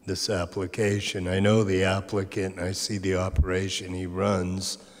this application. I know the applicant, and I see the operation he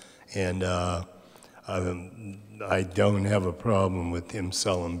runs, and I don't have a problem with him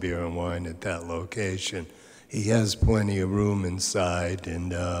selling beer and wine at that location. He has plenty of room inside,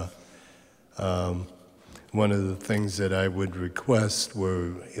 and one of the things that I would request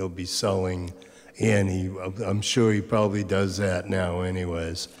where he'll be selling, and I'm sure he probably does that now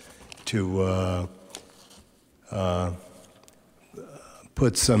anyways, to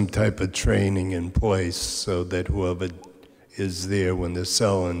put some type of training in place so that whoever is there when they're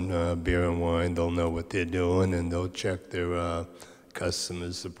selling beer and wine, they'll know what they're doing and they'll check their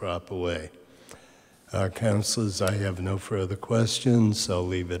customers the proper way. Councilors, I have no further questions. I'll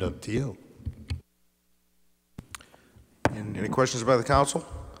leave it up to you. Any questions by the council?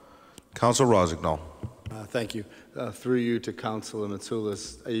 Councilor Rossignol. Thank you. Through you to Councilor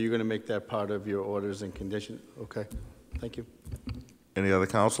Matsoulis, are you going to make that part of your orders and conditions? Okay. Thank you. Any other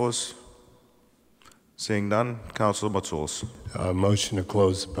councilors? Seeing none, Councilor Matsoulis. Motion to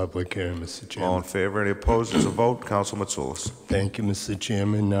close the public hearing, Mr. Chairman. All in favor? Any opposed? There's a vote. Councilor Matsoulis. Thank you, Mr.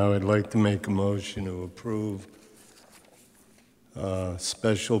 Chairman. Now I'd like to make a motion to approve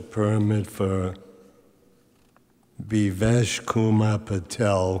special permit for Vivesh Kumar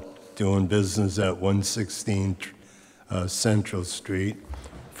Patel doing business at 116 Central Street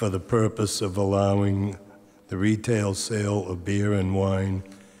for the purpose of allowing the retail sale of beer and wine,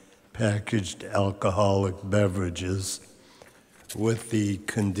 packaged alcoholic beverages, with the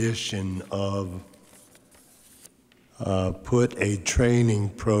condition of put a training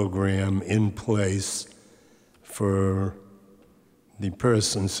program in place for the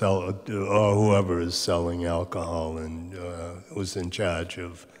person or whoever is selling alcohol and who's in charge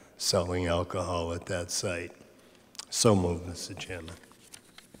of selling alcohol at that site. So moved, Mr. Chairman.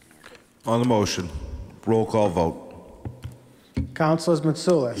 On the motion, roll call vote. Councilors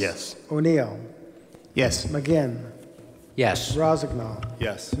Matsoulis. Yes. O'Neill. Yes. McGinn. Yes. Rossignol.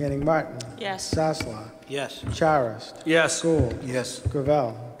 Yes. Manning Martin. Yes. Sasslaw. Yes. Charist. Yes. Gould. Yes.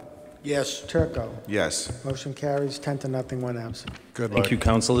 Gravel. Yes. Turco. Yes. Motion carries 10-0, 1 absent. Good luck. Thank you,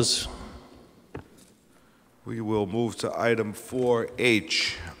 councilors. We will move to item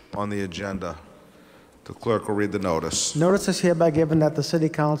 4H on the agenda. The clerk will read the notice. Notice is hereby given that the City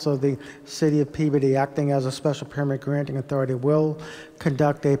Council of the City of Peabody, acting as a special permit granting authority, will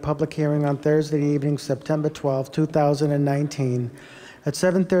conduct a public hearing on Thursday evening, September 12, 2019, at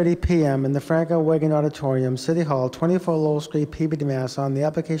 7:30 p.m. in the Franco Wiggin Auditorium, City Hall, 24 Lowell Street, Peabody, Mass. On the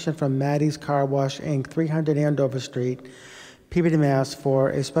application from Maddie's Car Wash, Inc., 300 Andover Street, Peabody, Mass. For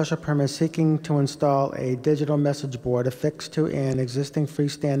a special permit seeking to install a digital message board affixed to an existing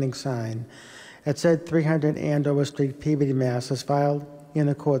freestanding sign at said 300 Andover Street, Peabody, Mass. As filed in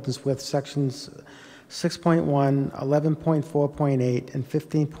accordance with sections 6.1, 11.4.8, and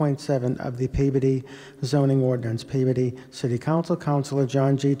 15.7 of the Peabody zoning ordinance. Peabody City Council, Councilor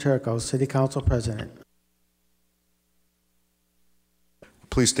John G. Turco, City Council President.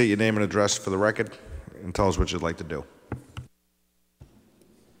 Please state your name and address for the record and tell us what you'd like to do.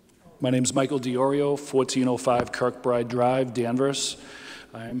 My name is Michael Diorio, 1405 Kirkbride Drive, Danvers.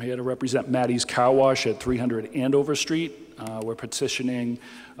 I am here to represent Maddie's Car Wash at 300 Andover Street. We're petitioning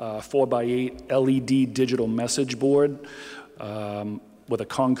 4x8 LED digital message board with a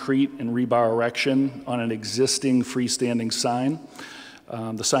concrete and rebar erection on an existing freestanding sign.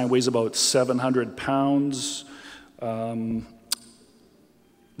 The sign weighs about 700 pounds. New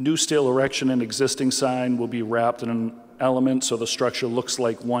steel erection and existing sign will be wrapped in an element so the structure looks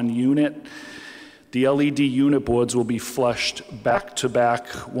like one unit. The LED unit boards will be flushed back to back,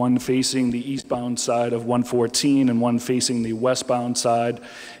 one facing the eastbound side of 114 and one facing the westbound side,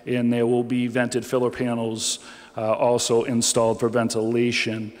 and there will be vented filler panels also installed for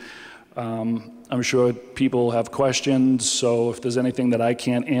ventilation. I'm sure people have questions, so if there's anything that I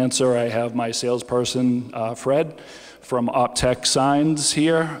can't answer, I have my salesperson, Fred, from Optech Signs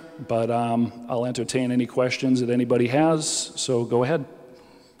here, but I'll entertain any questions that anybody has, so go ahead.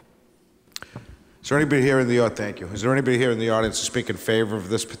 Is there anybody here in the audience? Thank you. Is there anybody here in the audience to speak in favor of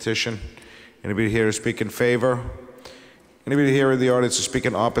this petition? Anybody here to speak in favor? Anybody here in the audience to speak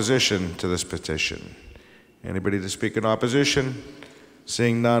in opposition to this petition? Anybody to speak in opposition?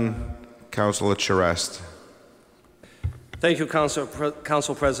 Seeing none, Councilor Charest. Thank you,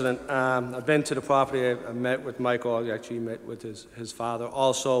 Council President. I've been to the property. I met with Michael. I actually met with his father.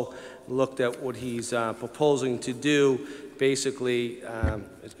 Also looked at what he's proposing to do. Basically,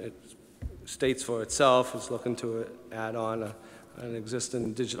 it states for itself. It's looking to add on an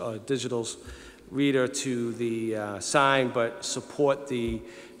existing digital reader to the sign, but support the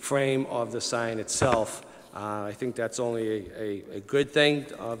frame of the sign itself. I think that's only a good thing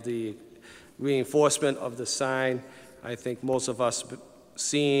of the reinforcement of the sign. I think most of us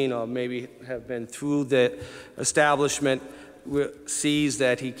seen or maybe have been through the establishment sees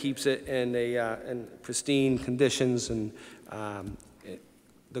that he keeps it in pristine conditions and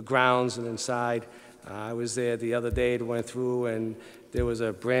the grounds and inside. I was there the other day, went through, and there was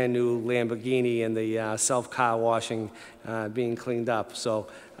a brand new Lamborghini in the self-car washing being cleaned up. So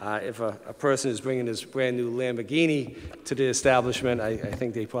if a person is bringing this brand new Lamborghini to the establishment, I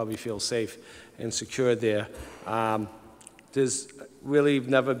think they probably feel safe and secure there. There's really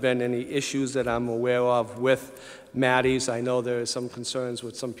never been any issues that I'm aware of with Maddie's. I know there are some concerns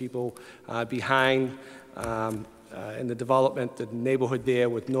with some people behind in the development, the neighborhood there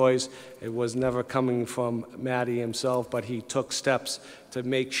with noise. It was never coming from Maddie himself, but he took steps to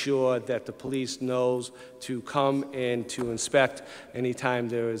make sure that the police knows to come in to inspect anytime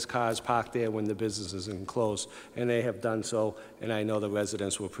there is cars parked there when the business is enclosed. And they have done so, and I know the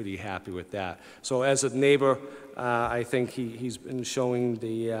residents were pretty happy with that. So as a neighbor, I think he's been showing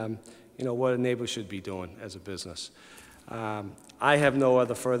the, what a neighbor should be doing as a business. I have no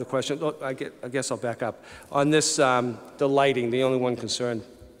other further questions. Look, I guess I'll back up. On this, the lighting, the only one concern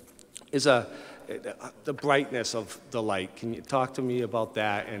is the brightness of the light. Can you talk to me about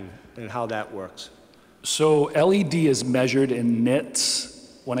that and how that works? So LED is measured in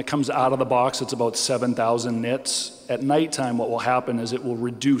nits. When it comes out of the box, it's about 7,000 nits. At nighttime, what will happen is it will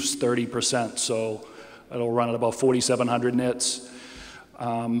reduce 30%, so it'll run at about 4,700 nits.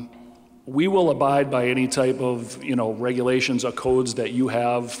 We will abide by any type of, regulations or codes that you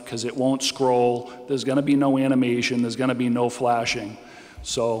have, because it won't scroll. There's going to be no animation. There's going to be no flashing.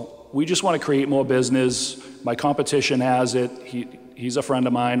 So we just want to create more business. My competition has it. He's a friend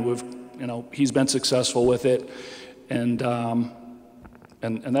of mine. He's been successful with it, and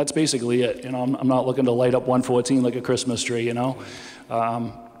that's basically it. I'm not looking to light up 114 like a Christmas tree.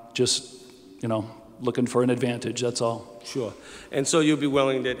 Just looking for an advantage. That's all. Sure. And so you'll be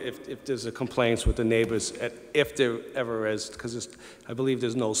willing that if there's a complaints with the neighbors, if there ever is, because I believe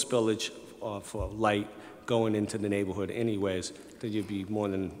there's no spillage for light going into the neighborhood anyways, that you'd be more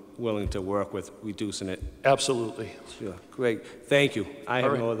than willing to work with reducing it? Absolutely. Sure. Great. Thank you. I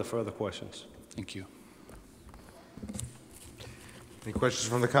have no other further questions. Thank you. Any questions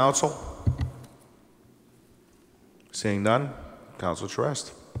from the council? Seeing none, Councilor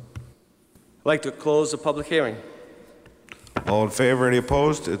Charest. I'd like to close the public hearing. All in favor, any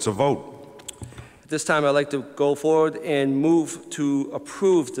opposed? It's a vote. At this time, I'd like to go forward and move to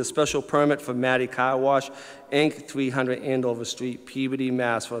approve the special permit for Matty Car Wash, Inc., 300 Andover Street, Peabody,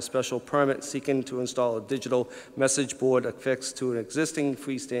 Mass. for a special permit seeking to install a digital message board affixed to an existing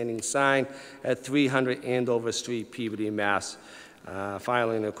freestanding sign at 300 Andover Street, Peabody, Mass.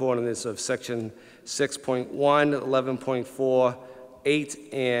 Filing in accordance of Section 6.1, 11.4, 8,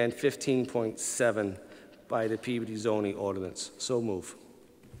 and 15.7 by the Peabody zoning ordinance. So move.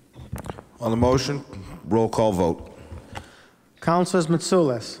 On the motion, roll call vote. Councilors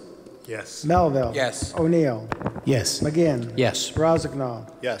Mitsoulas. Yes. Melville. Yes. O'Neill. Yes. McGinn. Yes. Rozignol.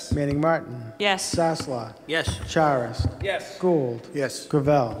 Yes. Manning Martin. Yes. Sasla. Yes. Charist. Yes. Gould. Yes.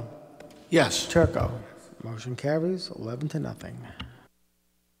 Gravel. Yes. Turco. Motion carries 11-0.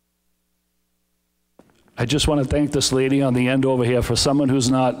 I just want to thank this lady on the end over here. For someone who's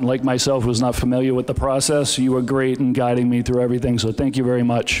not, like myself, who's not familiar with the process, you were great in guiding me through everything, so thank you very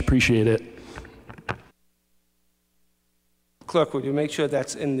much. Appreciate it. Clerk, would you make sure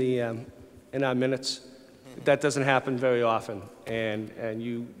that's in the in our minutes? That doesn't happen very often, and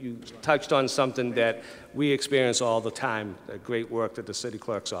you touched on something that we experience all the time, the great work at the city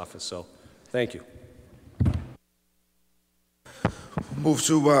clerk's office, so thank you. Move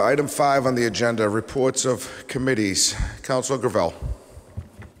to item 5 on the agenda, reports of committees. Councilor Gravel.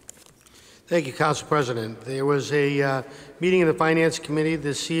 Thank you, Council President. There was a meeting of the Finance Committee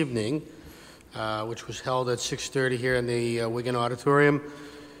this evening, which was held at 6:30 here in the Wiggin Auditorium.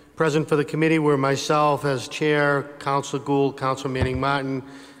 Present for the committee were myself as chair, Councilor Gould, Councilor Manning Martin,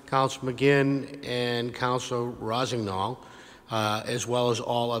 Councilor McGinn, and Councilor Rozignol, as well as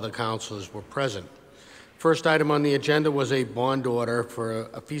all other councilors were present. First item on the agenda was a bond order for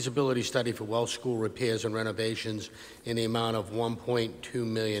a feasibility study for Welsh School repairs and renovations in the amount of $1.2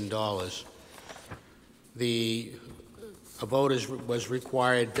 million. A vote was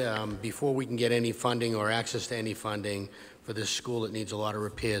required before we can get any funding or access to any funding for this school that needs a lot of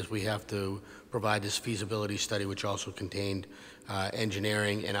repairs. We have to provide this feasibility study, which also contained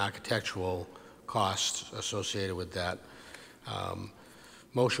engineering and architectural costs associated with that.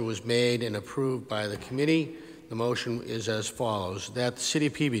 Motion was made and approved by the committee. The motion is as follows: that the City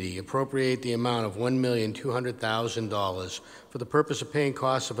of Peabody appropriate the amount of $1,200,000 for the purpose of paying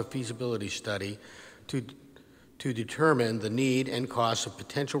costs of a feasibility study to determine the need and costs of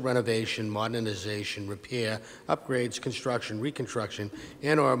potential renovation, modernization, repair, upgrades, construction, reconstruction,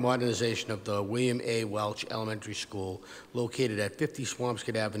 and/or modernization of the William A. Welch Elementary School located at 50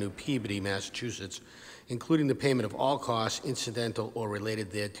 Swampscott Avenue, Peabody, Massachusetts, including the payment of all costs incidental or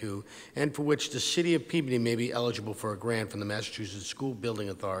related thereto, and for which the City of Peabody may be eligible for a grant from the Massachusetts School Building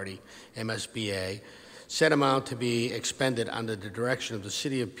Authority, MSBA, said amount to be expended under the direction of the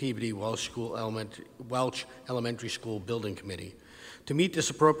City of Peabody Welch Elementary School Building Committee. To meet this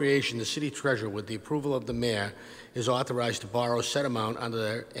appropriation, the City Treasurer, with the approval of the Mayor, is authorized to borrow said amount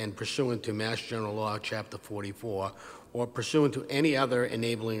under and pursuant to Mass General Law, Chapter 44, or pursuant to any other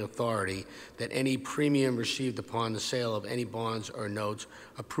enabling authority, that any premium received upon the sale of any bonds or notes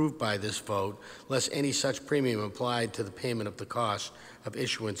approved by this vote, less any such premium applied to the payment of the cost of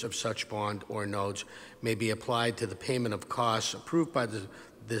issuance of such bond or notes, may be applied to the payment of costs approved by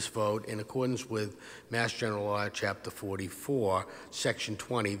this vote in accordance with Mass General Law, Chapter 44, Section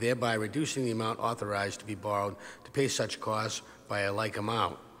 20, thereby reducing the amount authorized to be borrowed to pay such costs by a like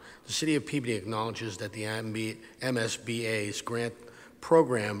amount. The City of Peabody acknowledges that the MSBA's grant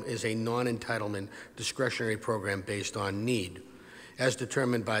program is a non-entitlement discretionary program based on need, as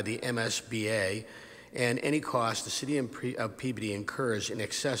determined by the MSBA, and any cost the City of Peabody incurs in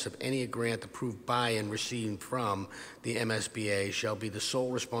excess of any grant approved by and received from the MSBA shall be the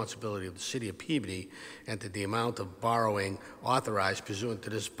sole responsibility of the City of Peabody, and that the amount of borrowing authorized pursuant to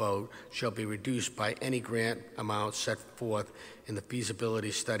this vote shall be reduced by any grant amount set forth in the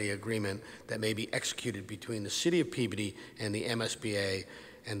feasibility study agreement that may be executed between the City of Peabody and the MSBA,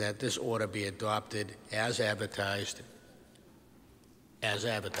 and that this order be adopted as advertised.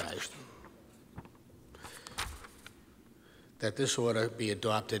 That this order be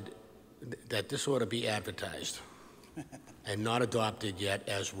adopted, that this order be advertised and not adopted yet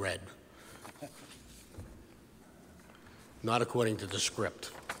as read. Not according to the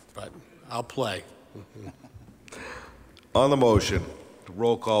script, but I'll play. On the motion,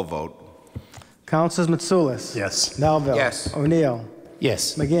 roll call vote. Councilors Mitsoulas. Yes. Melville. Yes. O'Neill.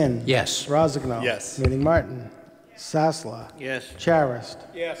 Yes. McGinn. Yes. Rozignol. Yes. Manning Martin. Sasla. Yes. Charist.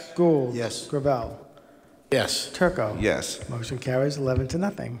 Yes. Gould. Yes. Gravel. Yes. Turco. Yes. Motion carries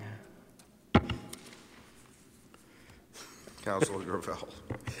 11-0. Councilor Gravel.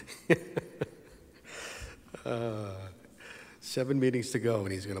 7 meetings to go,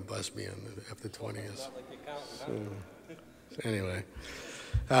 and he's going to bust me on after 20 years. So, anyway.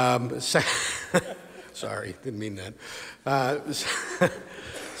 Sorry, didn't mean that.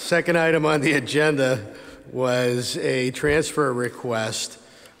 Second item on the agenda was a transfer request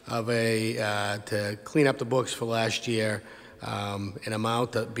of to clean up the books for last year, an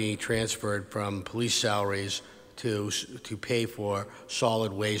amount that being transferred from police salaries to pay for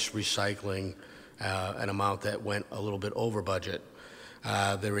solid waste recycling, an amount that went a little bit over budget.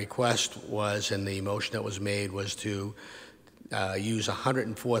 The request was, and the motion that was made was to use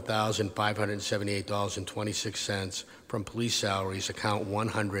 $104,578.26 from police salaries, account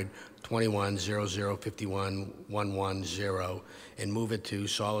 100-21-00-51-110, and move it to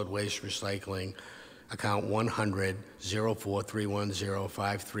solid waste recycling, account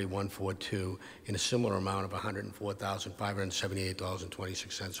 100-04-310-53142, in a similar amount of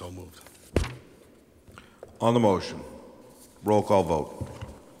 $104,578.26. So moved. On the motion, roll call vote.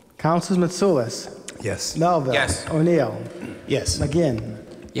 Councilors Mitsoulas. Yes. Melville. Yes. O'Neill. Yes. McGinn.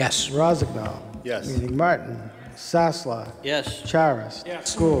 Yes. Rozignol. Yes. Meaning Martin. Sasla. Yes. Charis.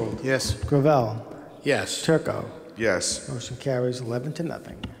 Yes. Gould. Yes. Gravel. Yes. Turco. Yes. Motion carries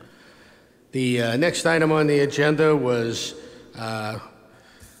 11-0. The next item on the agenda was a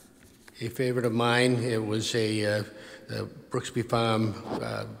favorite of mine. It was the Brooksby Farm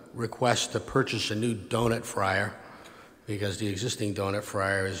request to purchase a new donut fryer because the existing donut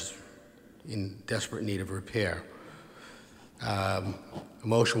fryer is in desperate need of repair. A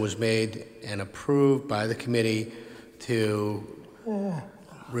motion was made and approved by the committee to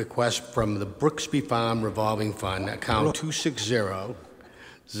request from the Brooksby Farm Revolving Fund, account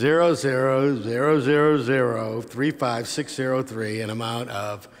 260-000-000-35603, an amount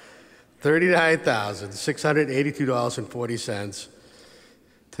of $39,682.40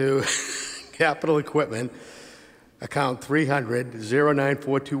 to capital equipment, account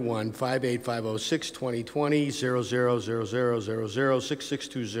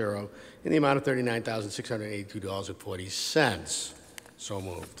 300-09421-58506-2020-0000006620, in the amount of $39,682.40. So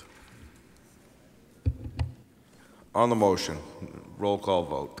moved. On the motion, roll call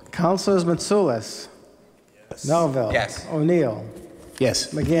vote. Councilors Mitsoulas. Yes. Melville. Yes. O'Neill.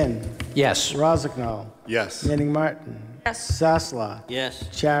 Yes. McGinn. Yes. Rozignol. Yes. Manning Martin. Yes. Sasla. Yes.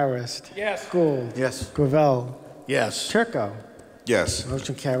 Charist. Yes. Gould. Yes. Gravel. Yes. Turco. Yes.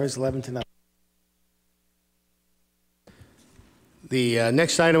 Motion carries 11-0. The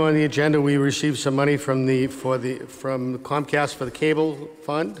next item on the agenda, we received some money from Comcast for the cable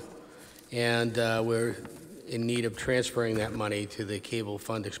fund, and we're in need of transferring that money to the cable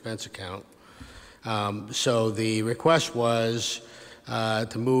fund expense account. So the request was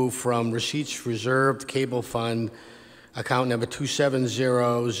to move from receipts reserved cable fund account number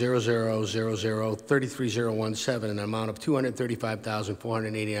 270-0000-33017, an amount of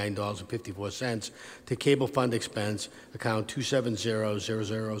 $235,489.54 to cable fund expense account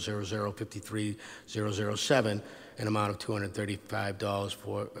 270-0000-53007, an amount of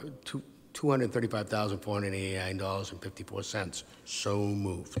 $235,489.54. So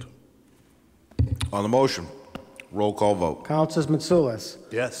moved. On the motion, roll call vote. Councilors Mitsoulas.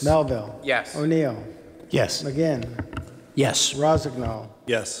 Yes. Melville. Yes. O'Neill. Yes. McGinn. Yes. Rozignol.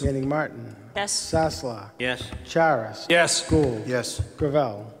 Yes. Manning Martin. Yes. Sasla. Yes. Charis. Yes. Gould. Yes.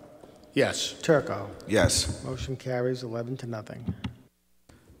 Gravel. Yes. Turco. Yes. Motion carries 11-0.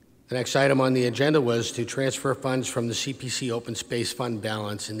 The next item on the agenda was to transfer funds from the CPC Open Space Fund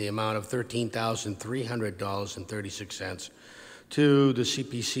balance in the amount of $13,300.36 to the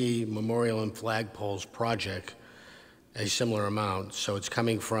CPC Memorial and Flagpoles Project, a similar amount. So it's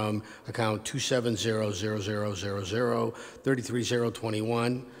coming from account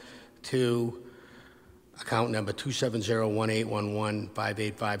 270-0000-33021 to account number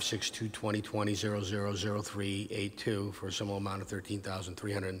 270-1811-58562-2020-000382 for a similar amount of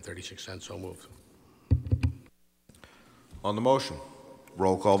 $13,336. So moved. On the motion,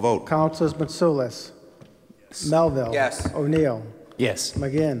 roll call vote. Councilors Mitsoulas. Melville. Yes. O'Neill. Yes.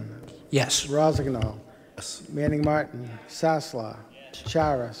 McGinn. Yes. Rozignol. Manning Martin. Sasla.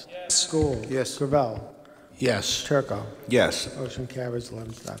 Charis. Gould. Yes. Gravel. Yes. Turco. Yes. Motion carries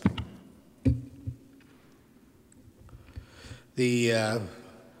 11-0. The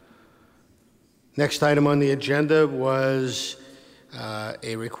next item on the agenda was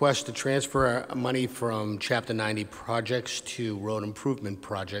a request to transfer money from Chapter 90 projects to road improvement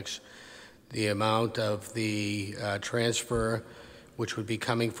projects. The amount of the transfer which would be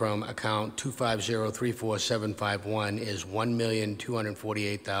coming from account 250-34751, is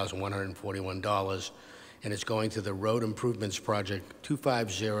 $1,248,141, and it's going to the Road Improvements Project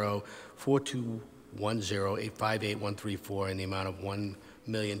 250-4210-858134 in the amount of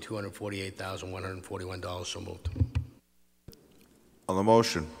 $1,248,141. So moved. On the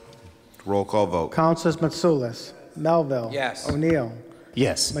motion, roll call vote. Councilors Mitsoulas, Melville. Yes. O'Neill.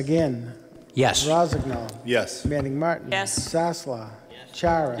 Yes. McGinn. Yes. Rozignol. Yes. Manning Martin. Yes. Sasla.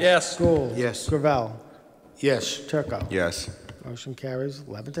 Charis. Yes. Gould. Yes. Gravel. Yes. Turco. Yes. Motion carries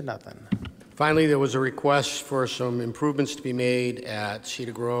 11-0. Finally, there was a request for some improvements to be made at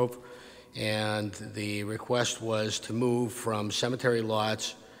Cedar Grove, and the request was to move from cemetery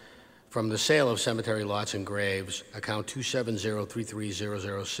lots, from the sale of cemetery lots and graves, account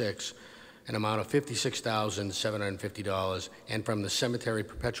 270-33006, an amount of $56,750, and from the Cemetery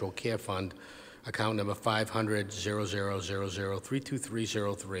Perpetual Care Fund, account number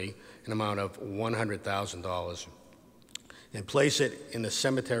 500-0000-32303, an amount of $100,000, and place it in the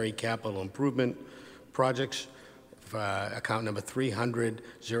Cemetery Capital Improvement Projects, account number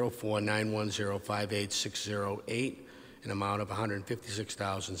 300-0491058608, an amount of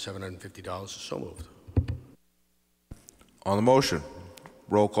 $156,750. So moved. On the motion,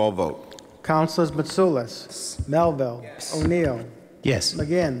 roll call vote. Councilors Mitsoulas, Melville. O'Neill. Yes.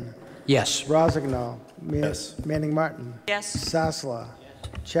 McGinn. Yes. Rozignol. Yes. Manning Martin. Yes. Sasla.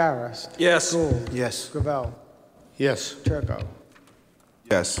 Charis. Yes. Gould. Yes. Gravel. Yes. Turco.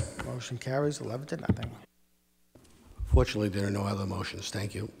 Yes. Motion carries 11-0. Fortunately, there are no other motions.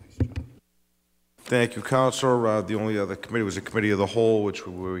 Thank you. Thank you, Counselor. The only other committee was a committee of the whole, which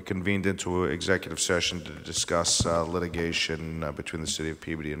we convened into an executive session to discuss litigation between the City of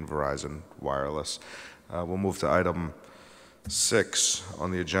Peabody and Verizon Wireless. We'll move to item 6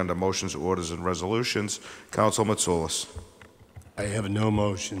 on the agenda, motions, orders, and resolutions. Council Mitsoulas. I have no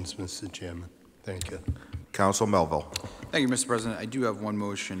motions, Mr. Chairman. Thank you. Council Melville. Thank you, Mr. President. I do have one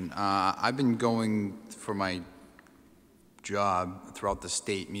motion. I've been going for my job throughout the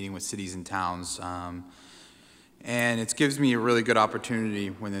state, meeting with cities and towns, and it gives me a really good opportunity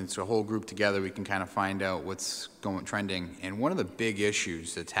when it's a whole group together. We can kind of find out what's trending. And one of the big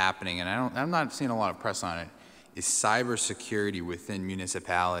issues that's happening, and I'm not seeing a lot of press on it, is cybersecurity within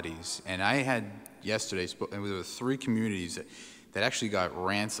municipalities. And I had yesterday spoken with 3 communities that actually got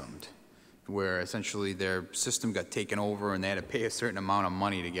ransomed, where essentially their system got taken over and they had to pay a certain amount of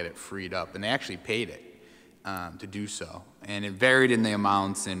money to get it freed up, and they actually paid it to do so. And it varied in the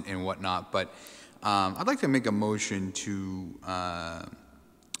amounts and whatnot, but I'd like to make a motion to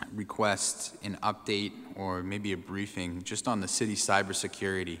request an update or maybe a briefing just on the city's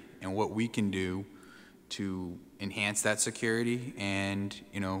cybersecurity and what we can do to enhance that security. And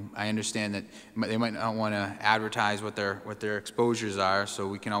I understand that they might not want to advertise what their exposures are, so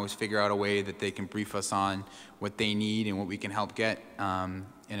we can always figure out a way that they can brief us on what they need and what we can help get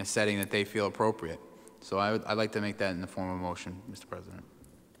in a setting that they feel appropriate. So I'd like to make that in the form of a motion, Mr. President.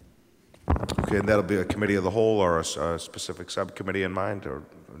 Okay, and that'll be a committee of the whole or a specific subcommittee in mind, or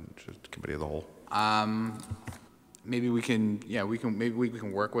just committee of the whole? Maybe we can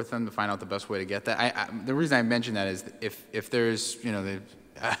work with them to find out the best way to get that. The reason I mention that is if there's,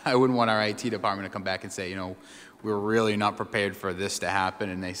 I wouldn't want our IT department to come back and say, we're really not prepared for this to happen,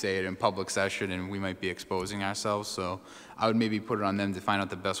 and they say it in public session, and we might be exposing ourselves. So I would maybe put it on them to find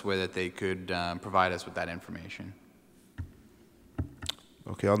out the best way that they could provide us with that information.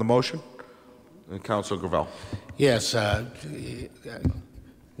 Okay, on the motion? Councilor Gravel. Yes.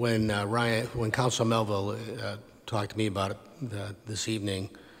 When Councilor Melville talked to me about it this evening,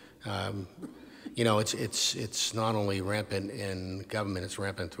 it's not only rampant in government, it's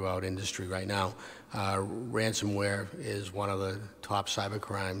rampant throughout industry right now. Ransomware is one of the top cyber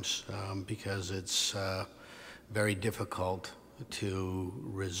crimes because it's very difficult to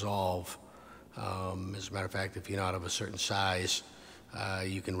resolve. As a matter of fact, if you're not of a certain size,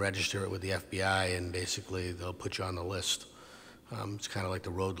 you can register it with the FBI and basically they'll put you on the list. It's kind of like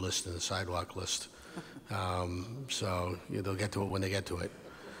the road list and the sidewalk list. So they'll get to it when they get to it.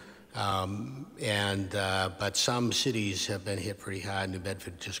 But some cities have been hit pretty hard. New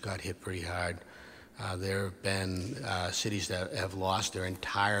Bedford just got hit pretty hard. There have been cities that have lost their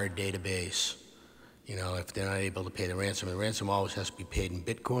entire database, if they're not able to pay the ransom. The ransom always has to be paid in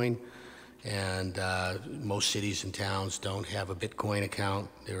Bitcoin, and most cities and towns don't have a Bitcoin account.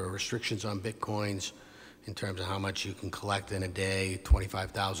 There are restrictions on Bitcoins in terms of how much you can collect in a day.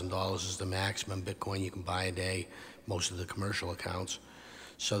 $25,000 is the maximum Bitcoin you can buy a day, most of the commercial accounts.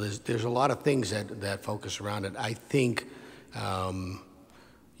 So there's a lot of things that focus around it. I think,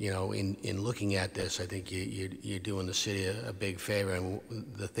 in looking at this, I think you're doing the city a big favor, and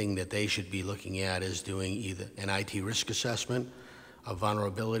the thing that they should be looking at is doing either an IT risk assessment, a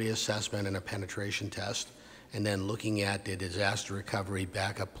vulnerability assessment, and a penetration test, and then looking at the disaster recovery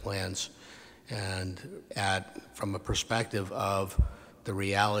backup plans, and from a perspective of the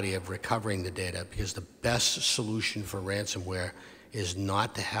reality of recovering the data, because the best solution for ransomware is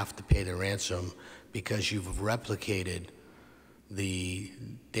not to have to pay the ransom because you've replicated the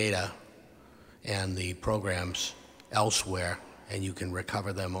data and the programs elsewhere and you can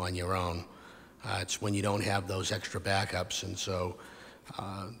recover them on your own. It's when you don't have those extra backups, and so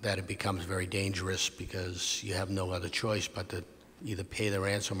that it becomes very dangerous because you have no other choice but to either pay the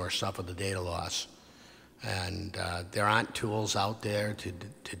ransom or suffer the data loss. And there aren't tools out there to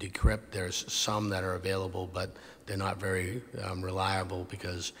decrypt. There's some that are available, but they're not very reliable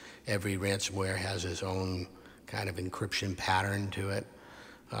because every ransomware has its own kind of encryption pattern to it.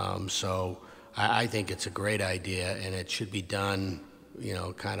 So I think it's a great idea, and it should be done,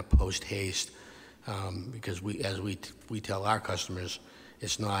 kind of post haste, because as we tell our customers,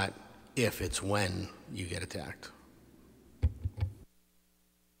 it's not if, it's when you get attacked.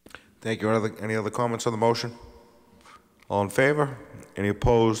 Thank you. Any other comments on the motion? All in favor? Any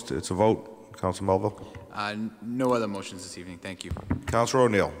opposed? It's a vote. Council Melville? No other motions this evening. Thank you. Councilor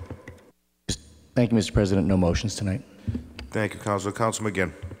O'Neill? Thank you, Mr. President. No motions tonight. Thank you, Councilor. Councilor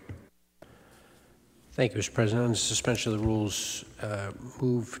McGinn? Thank you, Mr. President. On the suspension of the rules,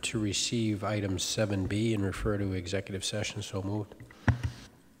 move to receive item 7B and refer to executive session. So moved.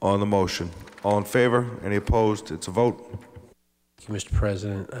 On the motion. All in favor? Any opposed? It's a vote. Thank you, Mr.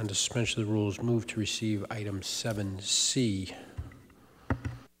 President. Under suspension of the rules, move to receive item 7C.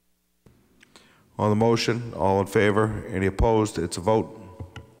 On the motion, all in favor? Any opposed? It's a vote.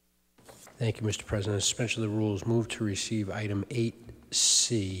 Thank you, Mr. President. Under suspension of the rules, move to receive item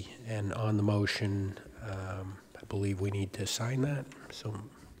 8C. And on the motion, I believe we need to sign that. So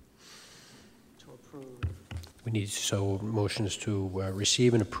to approve. We need motions to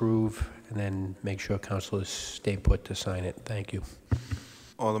receive and approve, and then make sure councilors stay put to sign it. Thank you.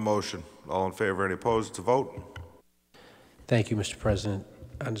 On the motion, all in favor? Any opposed? It's a vote. Thank you, Mr. President.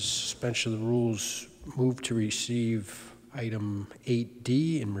 Under suspension of the rules, move to receive item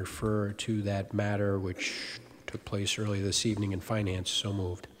 8D and refer to that matter which took place earlier this evening in finance. So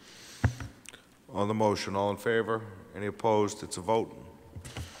moved. On the motion, all in favor? Any opposed? It's a vote.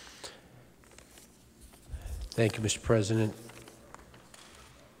 Thank you, Mr. President.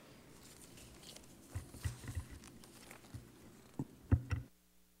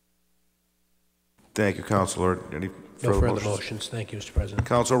 Thank you, Councilor. Any No further motions? motions. Thank you, Mr. President.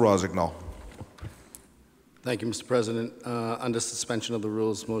 Councilor Rossignol. Thank you, Mr. President. Under suspension of the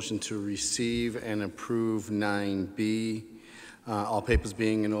rules, motion to receive and approve 9B. All papers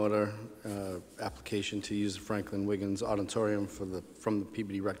being in order. Application to use Franklin Wiggins Auditorium from the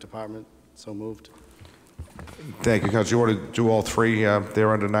Peabody Rec Department. So moved. Thank you, Councilor. You want to do all three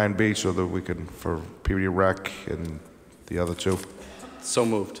there under 9B so that we can, for Peabody Rec and the other two? So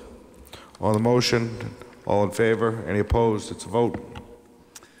moved. On the motion, all in favor? Any opposed? It's a vote.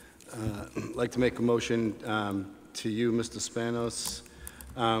 I'd like to make a motion to you, Mr. Spanos.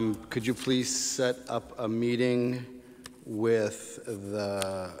 Could you please set up a meeting with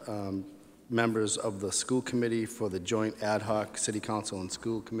the members of the school committee for the joint ad hoc city council and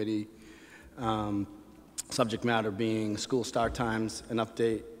school committee, subject matter being school start times, an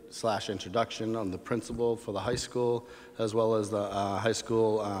update / introduction on the principal for the high school, as well as the high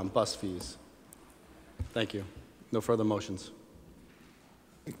school bus fees. Thank you. No further motions.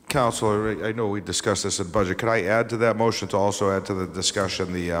 Councilor, I know we discussed this in budget. Could I add to that motion to also add to the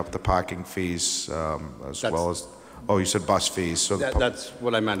discussion the parking fees well as, oh, you said bus fees. So that's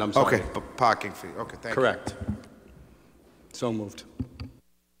what I meant. I'm sorry. Okay, parking fee. Okay, thank you. Correct. So moved.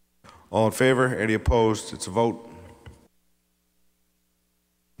 All in favor? Any opposed? It's a vote.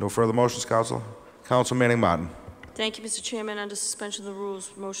 No further motions, Council. Council Manning Martin. Thank you, Mr. Chairman. Under suspension of the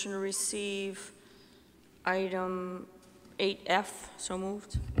rules, motion to receive item 8F. So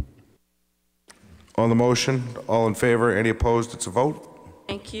moved. On the motion, all in favor? Any opposed? It's a vote.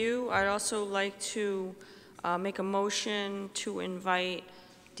 Thank you. I'd also like to make a motion to invite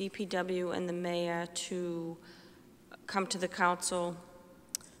DPW and the mayor to come to the council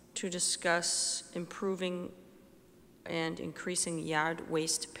to discuss improving and increasing yard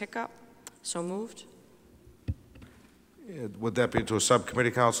waste pickup. So moved. Would that be to a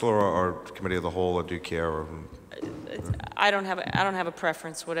subcommittee, Councilor, or committee of the whole, or do you care? Or? I don't have a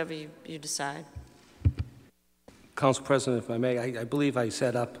preference. Whatever you decide. Council President, if I may, I believe I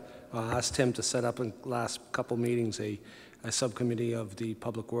set up, asked him to set up in the last couple meetings a a subcommittee of the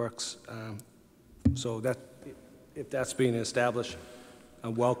Public Works. So that, if that's being established, I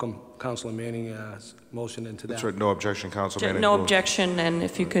welcome Councilor Manning's motion into that. That's right, no objection, Council Manning. No objection, and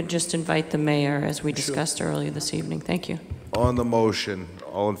if you could just invite the mayor, as we discussed earlier this evening. Thank you. On the motion,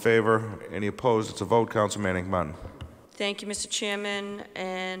 all in favor? Any opposed? It's a vote. Council Manning. Martin. Thank you, Mr. Chairman,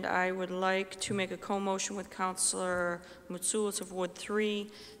 and I would like to make a co-motion with Councilor Moutsoulas of Ward 3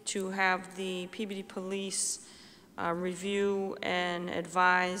 to have the Peabody Police review and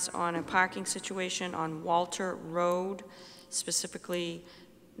advise on a parking situation on Walter Road, specifically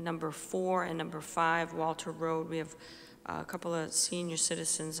number 4 and number 5 Walter Road. We have a couple of senior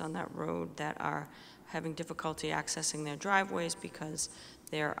citizens on that road that are having difficulty accessing their driveways because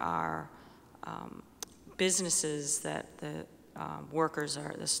there are businesses that the workers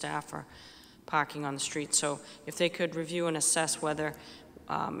or the staff are parking on the street. So if they could review and assess whether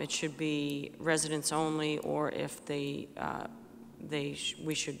it should be residents only, or if we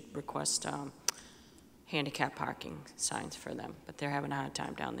should request handicap parking signs for them. But they're having a hard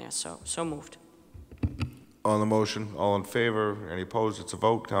time down there, so moved. On the motion, all in favor? Any opposed? It's a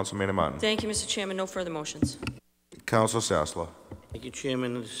vote. Council Manning. Martin. Thank you, Mr. Chairman. No further motions. Council Sasslaw. Thank you,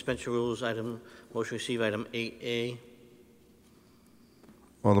 Chairman. Suspension rules, motion receive item 8A.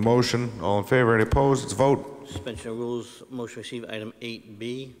 On the motion, all in favor? Any opposed? It's a vote. Suspension of rules, motion receive item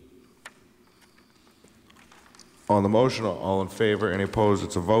 8B. On the motion, all in favor? Any opposed?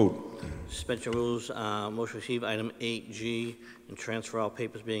 It's a vote. Suspension rules, motion receive item 8G, and transfer all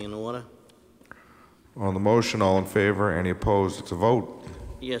papers being in order. On the motion, all in favor? Any opposed? It's a vote.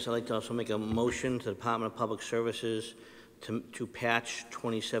 Yes, I'd like to also make a motion to the Department of Public Services to patch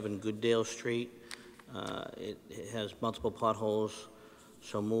 27 Gooddale Street. It has multiple potholes,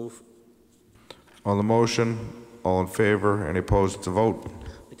 so move. On the motion, all in favor? Any opposed? It's a vote.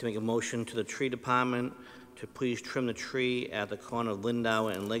 I'd like to make a motion to the Tree Department to please trim the tree at the corner of Lindau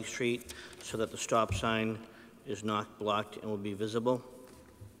and Lake Street so that the stop sign is not blocked and will be visible.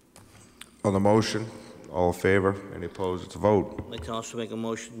 On the motion, all in favor? Any opposed? It's a vote. I'd like to also make a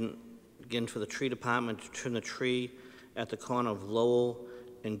motion again for the Tree Department to trim the tree at the corner of Lowell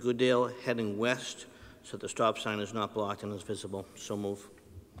and Gooddale heading west so that the stop sign is not blocked and is visible. So move.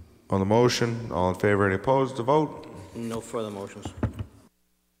 On the motion, all in favor? Any opposed? It's a vote. No further motions.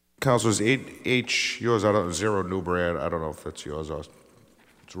 Councilors, 8H, yours, 0 Newbury, I don't know if that's yours or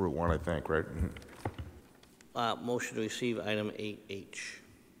it's Route 1, I think, right? Motion to receive item 8H.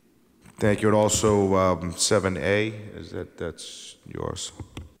 Thank you. And also 7A, that's yours.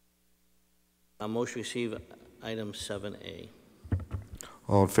 Motion to receive item 7A.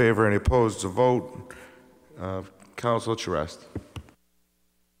 All in favor? Any opposed? It's a vote. Council, it's your rest.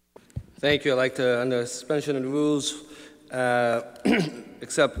 Thank you. I'd like to, under suspension of the rules,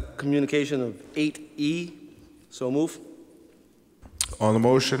 accept communication of 8E. So move. On the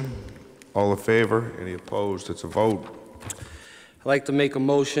motion, all in favor? Any opposed? It's a vote. I'd like to make a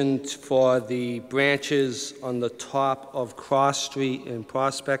motion for the branches on the top of Cross Street in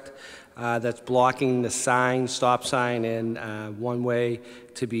Prospect that's blocking the sign, stop sign, and one-way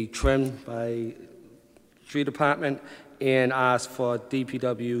to be trimmed by Street Department, and ask for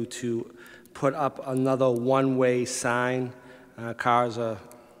DPW to put up another one-way sign. Cars are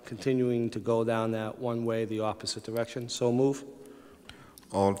continuing to go down that one-way, the opposite direction. So move.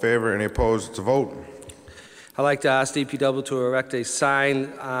 All in favor? Any opposed? It's a vote. I'd like to ask DPW to erect a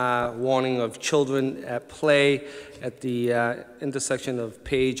sign warning of children at play at the intersection of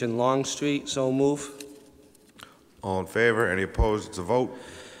Page and Long Street. So move. All in favor? Any opposed? It's a vote.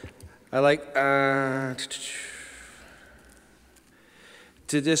 I'd like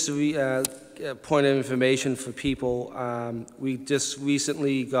to just point of information for people. We just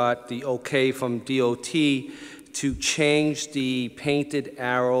recently got the okay from DOT to change the painted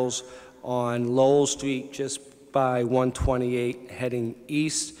arrows on Lowell Street just by 128 heading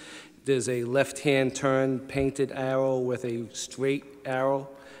east. There's a left-hand turn painted arrow with a straight arrow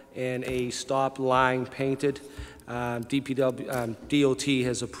and a stop line painted. DOT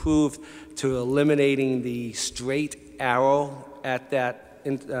has approved to eliminating the straight arrow at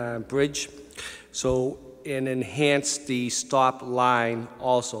that bridge, so and enhance the stop line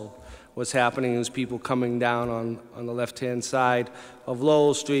also. What's happening is people coming down on the left-hand side of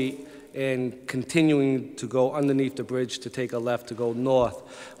Lowell Street and continuing to go underneath the bridge to take a left to go north.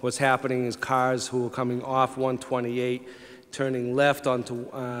 What's happening is cars who are coming off 128, turning left onto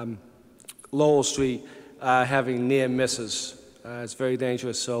Lowell Street, having near misses. It's very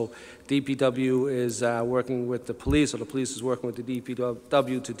dangerous. So DPW is working with the police, or the police is working with the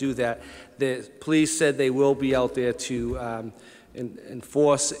DPW to do that. The police said they will be out there to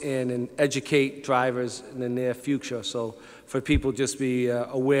enforce and educate drivers in the near future. So for people just be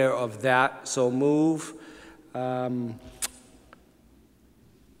aware of that. So move.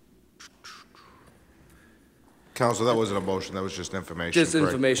 Council, that wasn't a motion, that was just information, Just correct?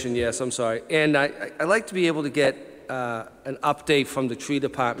 information, yes, I'm sorry. And I'd like to be able to get an update from the tree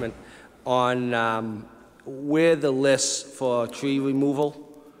department on where the list for tree removal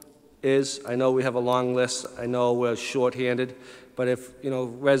is. I know we have a long list. I know we're shorthanded. But if,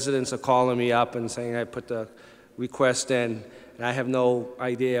 residents are calling me up and saying I put the request in, and I have no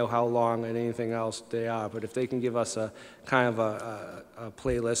idea how long and anything else they are, but if they can give us a kind of a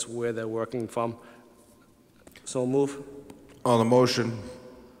playlist where they're working from. So move. On the motion,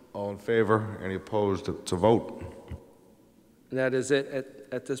 all in favor? Any opposed to vote? And that is it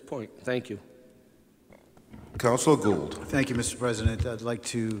at this point. Thank you. Councilor Gould. Thank you, Mr. President. I'd like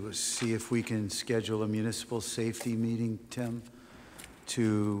to see if we can schedule a municipal safety meeting, Tim,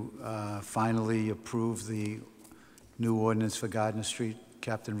 to finally approve the new ordinance for Gardner Street.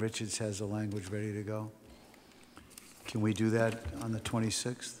 Captain Richards has the language ready to go. Can we do that on the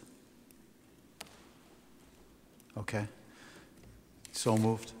 26th? Okay. So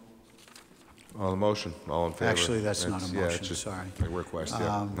moved. On the motion, all in favor? Actually, that's not a It's- motion, it's just sorry. a request,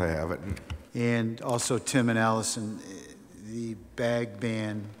 yeah, I have it. And also, Tim and Allison, the bag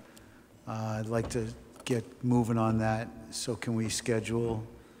ban, I'd like to get moving on that. So can we schedule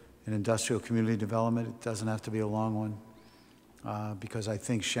an industrial community development? It doesn't have to be a long one, because I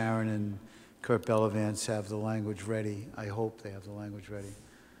think Sharon and Kurt Bellavance have the language ready. I hope they have the language ready.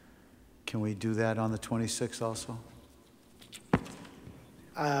 Can we do that on the 26th also?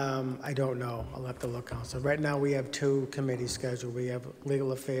 I don't know. I'll have to look, Council. Right now, we have two committees scheduled. We have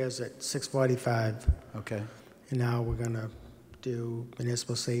Legal Affairs at 6:45. Okay. And now we're going to do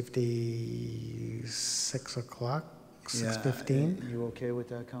Municipal Safety 6 o'clock, 6:15. Yeah, you okay with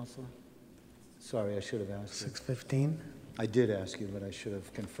that, Counselor? Sorry, I should have asked you. 6:15. I did ask you, but I should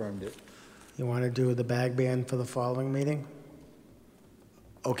have confirmed it. You want to do the bag ban for the following meeting?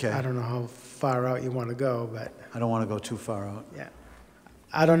 Okay. I don't know how far out you want to go, but I don't want to go too far out. yeah.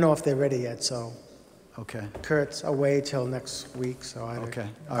 I don't know if they're ready yet, so Okay. Kurt's away till next week, so I Okay.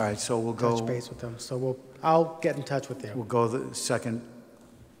 All right, so we'll go. touch base with them. So I'll get in touch with you. We'll go the second,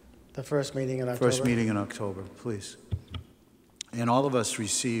 The first meeting in October. first meeting in October, please. And all of us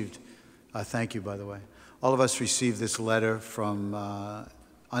received, thank you, by the way. All of us received this letter from,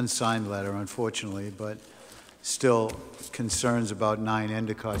 unsigned letter, unfortunately, but still concerns about 9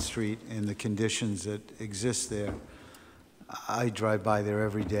 Endicott Street and the conditions that exist there. I drive by there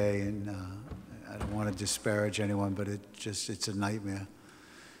every day, and I don't want to disparage anyone, but it's a nightmare.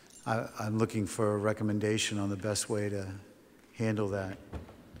 I'm looking for a recommendation on the best way to handle that.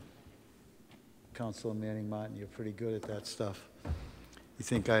 Councilor Manning Martin, you're pretty good at that stuff. You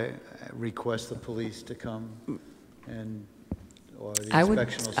think I request the police to come and, or the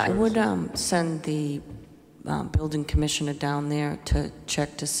inspectional services? I would send the building commissioner down there to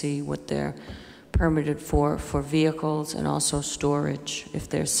check to see what they're permitted for vehicles and also storage if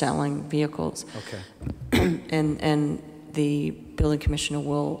they're selling vehicles. Okay. And the building commissioner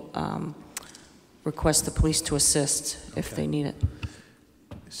will request the police to assist if they need it.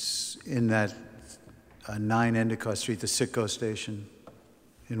 In that 9 Endicott Street, the Citgo station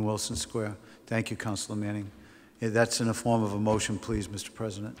in Wilson Square. Thank you, Councilor Manning. Yeah, that's in the form of a motion, please, Mr.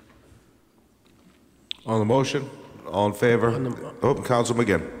 President. On the motion, all in favor? Council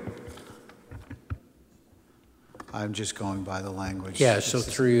McGinn. I'm just going by the language. Yeah, so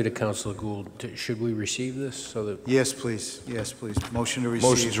through you to Councilor Gould, should we receive this so that? Yes, please. Yes, please. Motion to receive.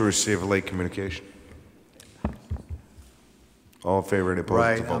 Motion to receive a late communication. All in favor, any opposed?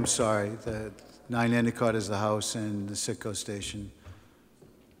 Right, to vote? I'm sorry. The 9 Endicott is the house and the Citgo station.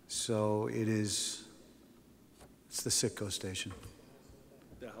 So it's the Citgo station.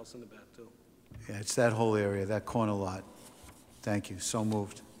 The house in the back, too. Yeah, it's that whole area, that corner lot. Thank you. So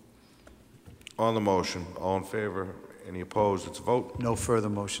moved. On the motion, all in favor, any opposed? It's a vote. No further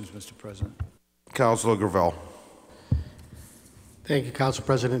motions, Mr. President. Councilor Gravel. Thank you, Council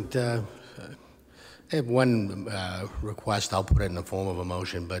President. I have one request. I'll put it in the form of a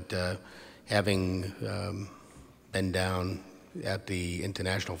motion, but having been down at the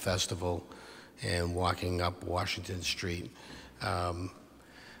International Festival and walking up Washington Street,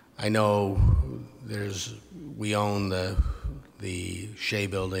 I know we own the Shea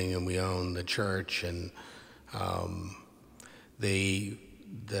Building and we own the church, and the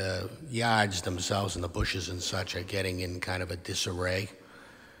yards themselves and the bushes and such are getting in kind of a disarray.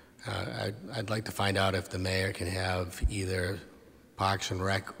 I'd like to find out if the mayor can have either Parks and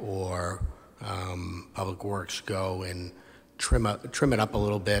Rec or Public Works go and trim it up a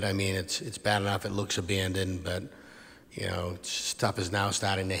little bit. I mean, it's bad enough it looks abandoned, but you know, stuff is now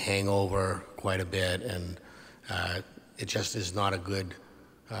starting to hang over quite a bit, and it just is not a good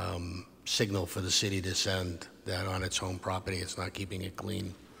signal for the city to send that on its home property. It's not keeping it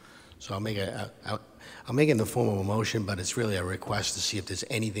clean. So I'll make it in the form of a motion, but it's really a request to see if there's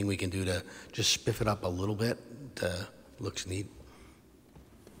anything we can do to just spiff it up a little bit. Looks neat.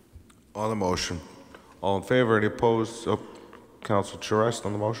 On the motion. All in favor? Any opposed? Oh, Council Charest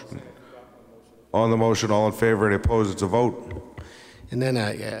on the motion. On the motion, all in favor? Any opposed? It's a vote. And then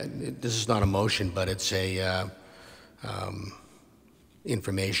this is not a motion, but it's a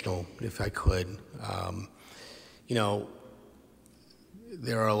informational, if I could. You know,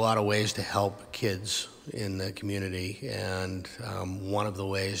 there are a lot of ways to help kids in the community, and one of the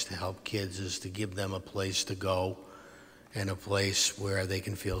ways to help kids is to give them a place to go and a place where they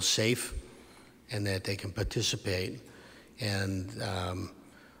can feel safe and that they can participate. And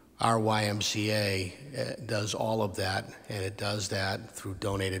our YMCA does all of that, and it does that through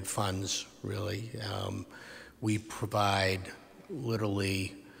donated funds, really. We provide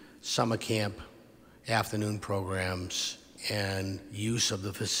literally summer camp, afternoon programs, and use of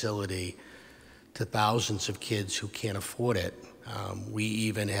the facility to thousands of kids who can't afford it. We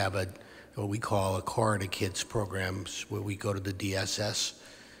even have what we call a corridor kids programs, where we go to the DSS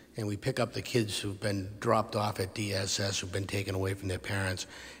and we pick up the kids who've been dropped off at DSS, who've been taken away from their parents,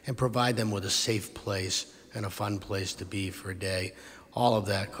 and provide them with a safe place and a fun place to be for a day. All of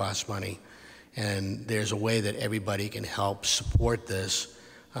that costs money. And there's a way that everybody can help support this.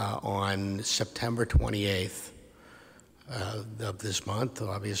 On September 28th of this month,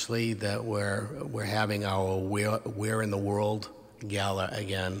 obviously, that we're having our Where in the World Gala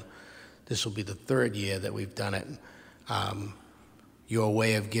again. This will be the third year that we've done it. Your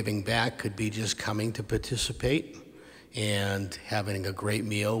way of giving back could be just coming to participate and having a great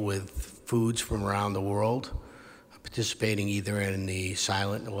meal with foods from around the world, participating either in the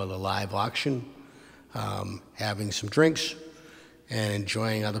silent or the live auction, having some drinks, and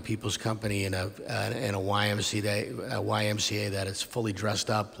enjoying other people's company in a YMCA that is fully dressed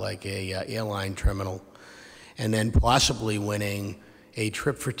up like a airline terminal, and then possibly winning a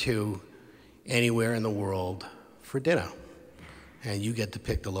trip for two anywhere in the world for dinner. And you get to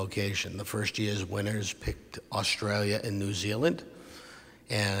pick the location. The first year's winners picked Australia and New Zealand,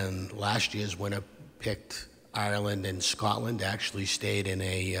 and last year's winner picked Ireland and Scotland. Actually stayed in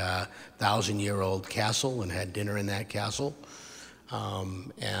a 1,000-year-old castle and had dinner in that castle.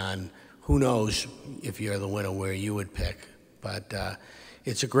 And who knows if you're the winner where you would pick. But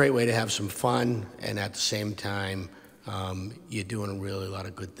it's a great way to have some fun, and at the same time, you're doing really a lot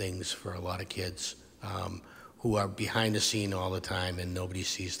of good things for a lot of kids who are behind the scene all the time and nobody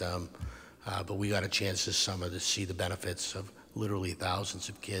sees them. But we got a chance this summer to see the benefits of literally thousands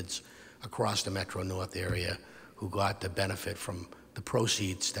of kids across the Metro North area who got the benefit from the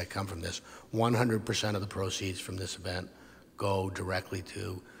proceeds that come from this. 100% of the proceeds from this event go directly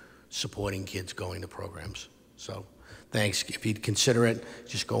to supporting kids going to programs. So thanks. If you'd consider it,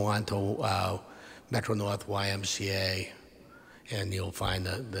 just go on to Metro North YMCA, and you'll find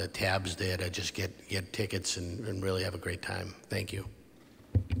the tabs there to just get tickets and really have a great time. Thank you.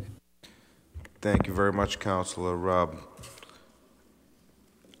 Thank you very much, Councilor.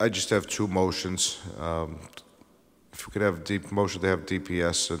 I just have two motions. If we could have a motion to have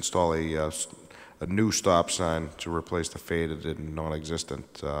DPS install a new stop sign to replace the faded and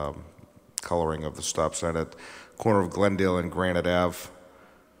non-existent coloring of the stop sign at corner of Glendale and Granite Ave.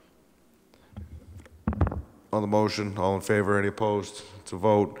 On the motion, all in favor, any opposed? It's a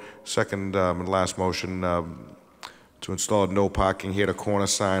vote. Second and last motion to install a no parking here to corner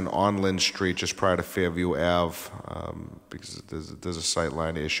sign on Lynn Street just prior to Fairview Ave because there's a sight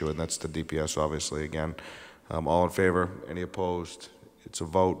line issue, and that's the DPS obviously again. All in favor, any opposed? It's a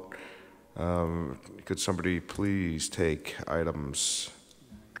vote. Could somebody please take items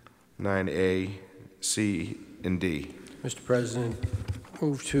 9A, C, and D? Mr. President,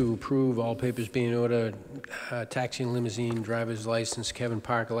 move to approve all papers being in order. Taxi and limousine driver's license, Kevin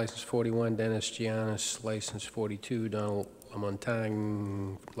Parker, license 41, Dennis Giannis, license 42, Donald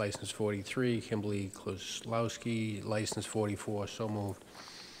Lamontagne, license 43, Kimberly Kozlowski, license 44. So moved.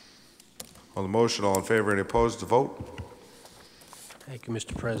 On the motion, all in favor, any opposed? To vote. Thank you,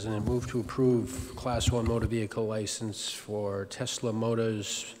 Mr. President. Move to approve Class 1 motor vehicle license for Tesla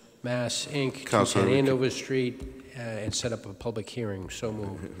Motors, Mass. Inc., 210 Andover Street, and set up a public hearing. So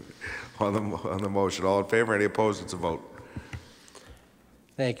moved. On the motion, all in favor, any opposed? It's a vote.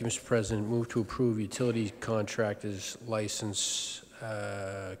 Thank you, Mr. President. Move to approve utility contractors license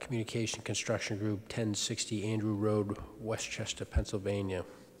Communication Construction Group, 1060 Andrew Road, Westchester, Pennsylvania.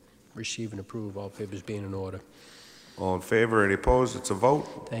 Receive and approve, all papers being in order. All in favor? Any opposed? It's a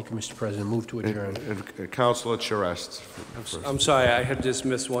vote. Thank you, Mr. President. Move to adjourn. Councilor Charest. I'm sorry, I had just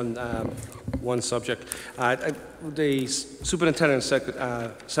missed one subject. The superintendent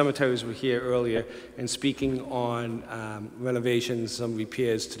cemeteries were here earlier and speaking on renovations, some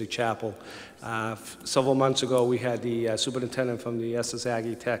repairs to the chapel. Several months ago, we had the superintendent from the SS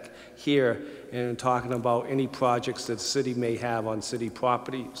Aggie Tech here and talking about any projects that the city may have on city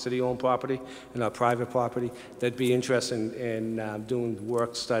property, city-owned property, and not private property, that'd be interested in doing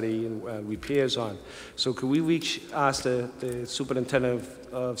work study and repairs on. So could we ask the superintendent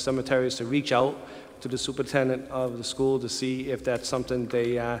of cemeteries to reach out to the superintendent of the school to see if that's something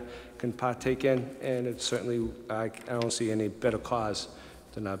they can partake in? And it's certainly, I don't see any better cause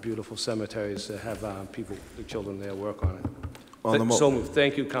than our beautiful cemeteries to have people, the children there work on it. So moved.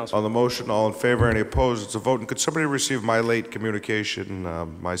 Thank you, Councilman. On the motion, all in favor, any opposed? It's a vote. And could somebody receive my late communication,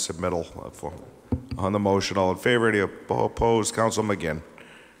 my submittal for? On the motion, all in favor, any opposed? Council McGinn.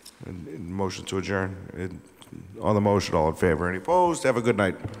 Motion to adjourn. On the motion, all in favor, any opposed? Have a good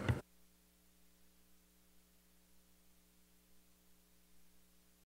night.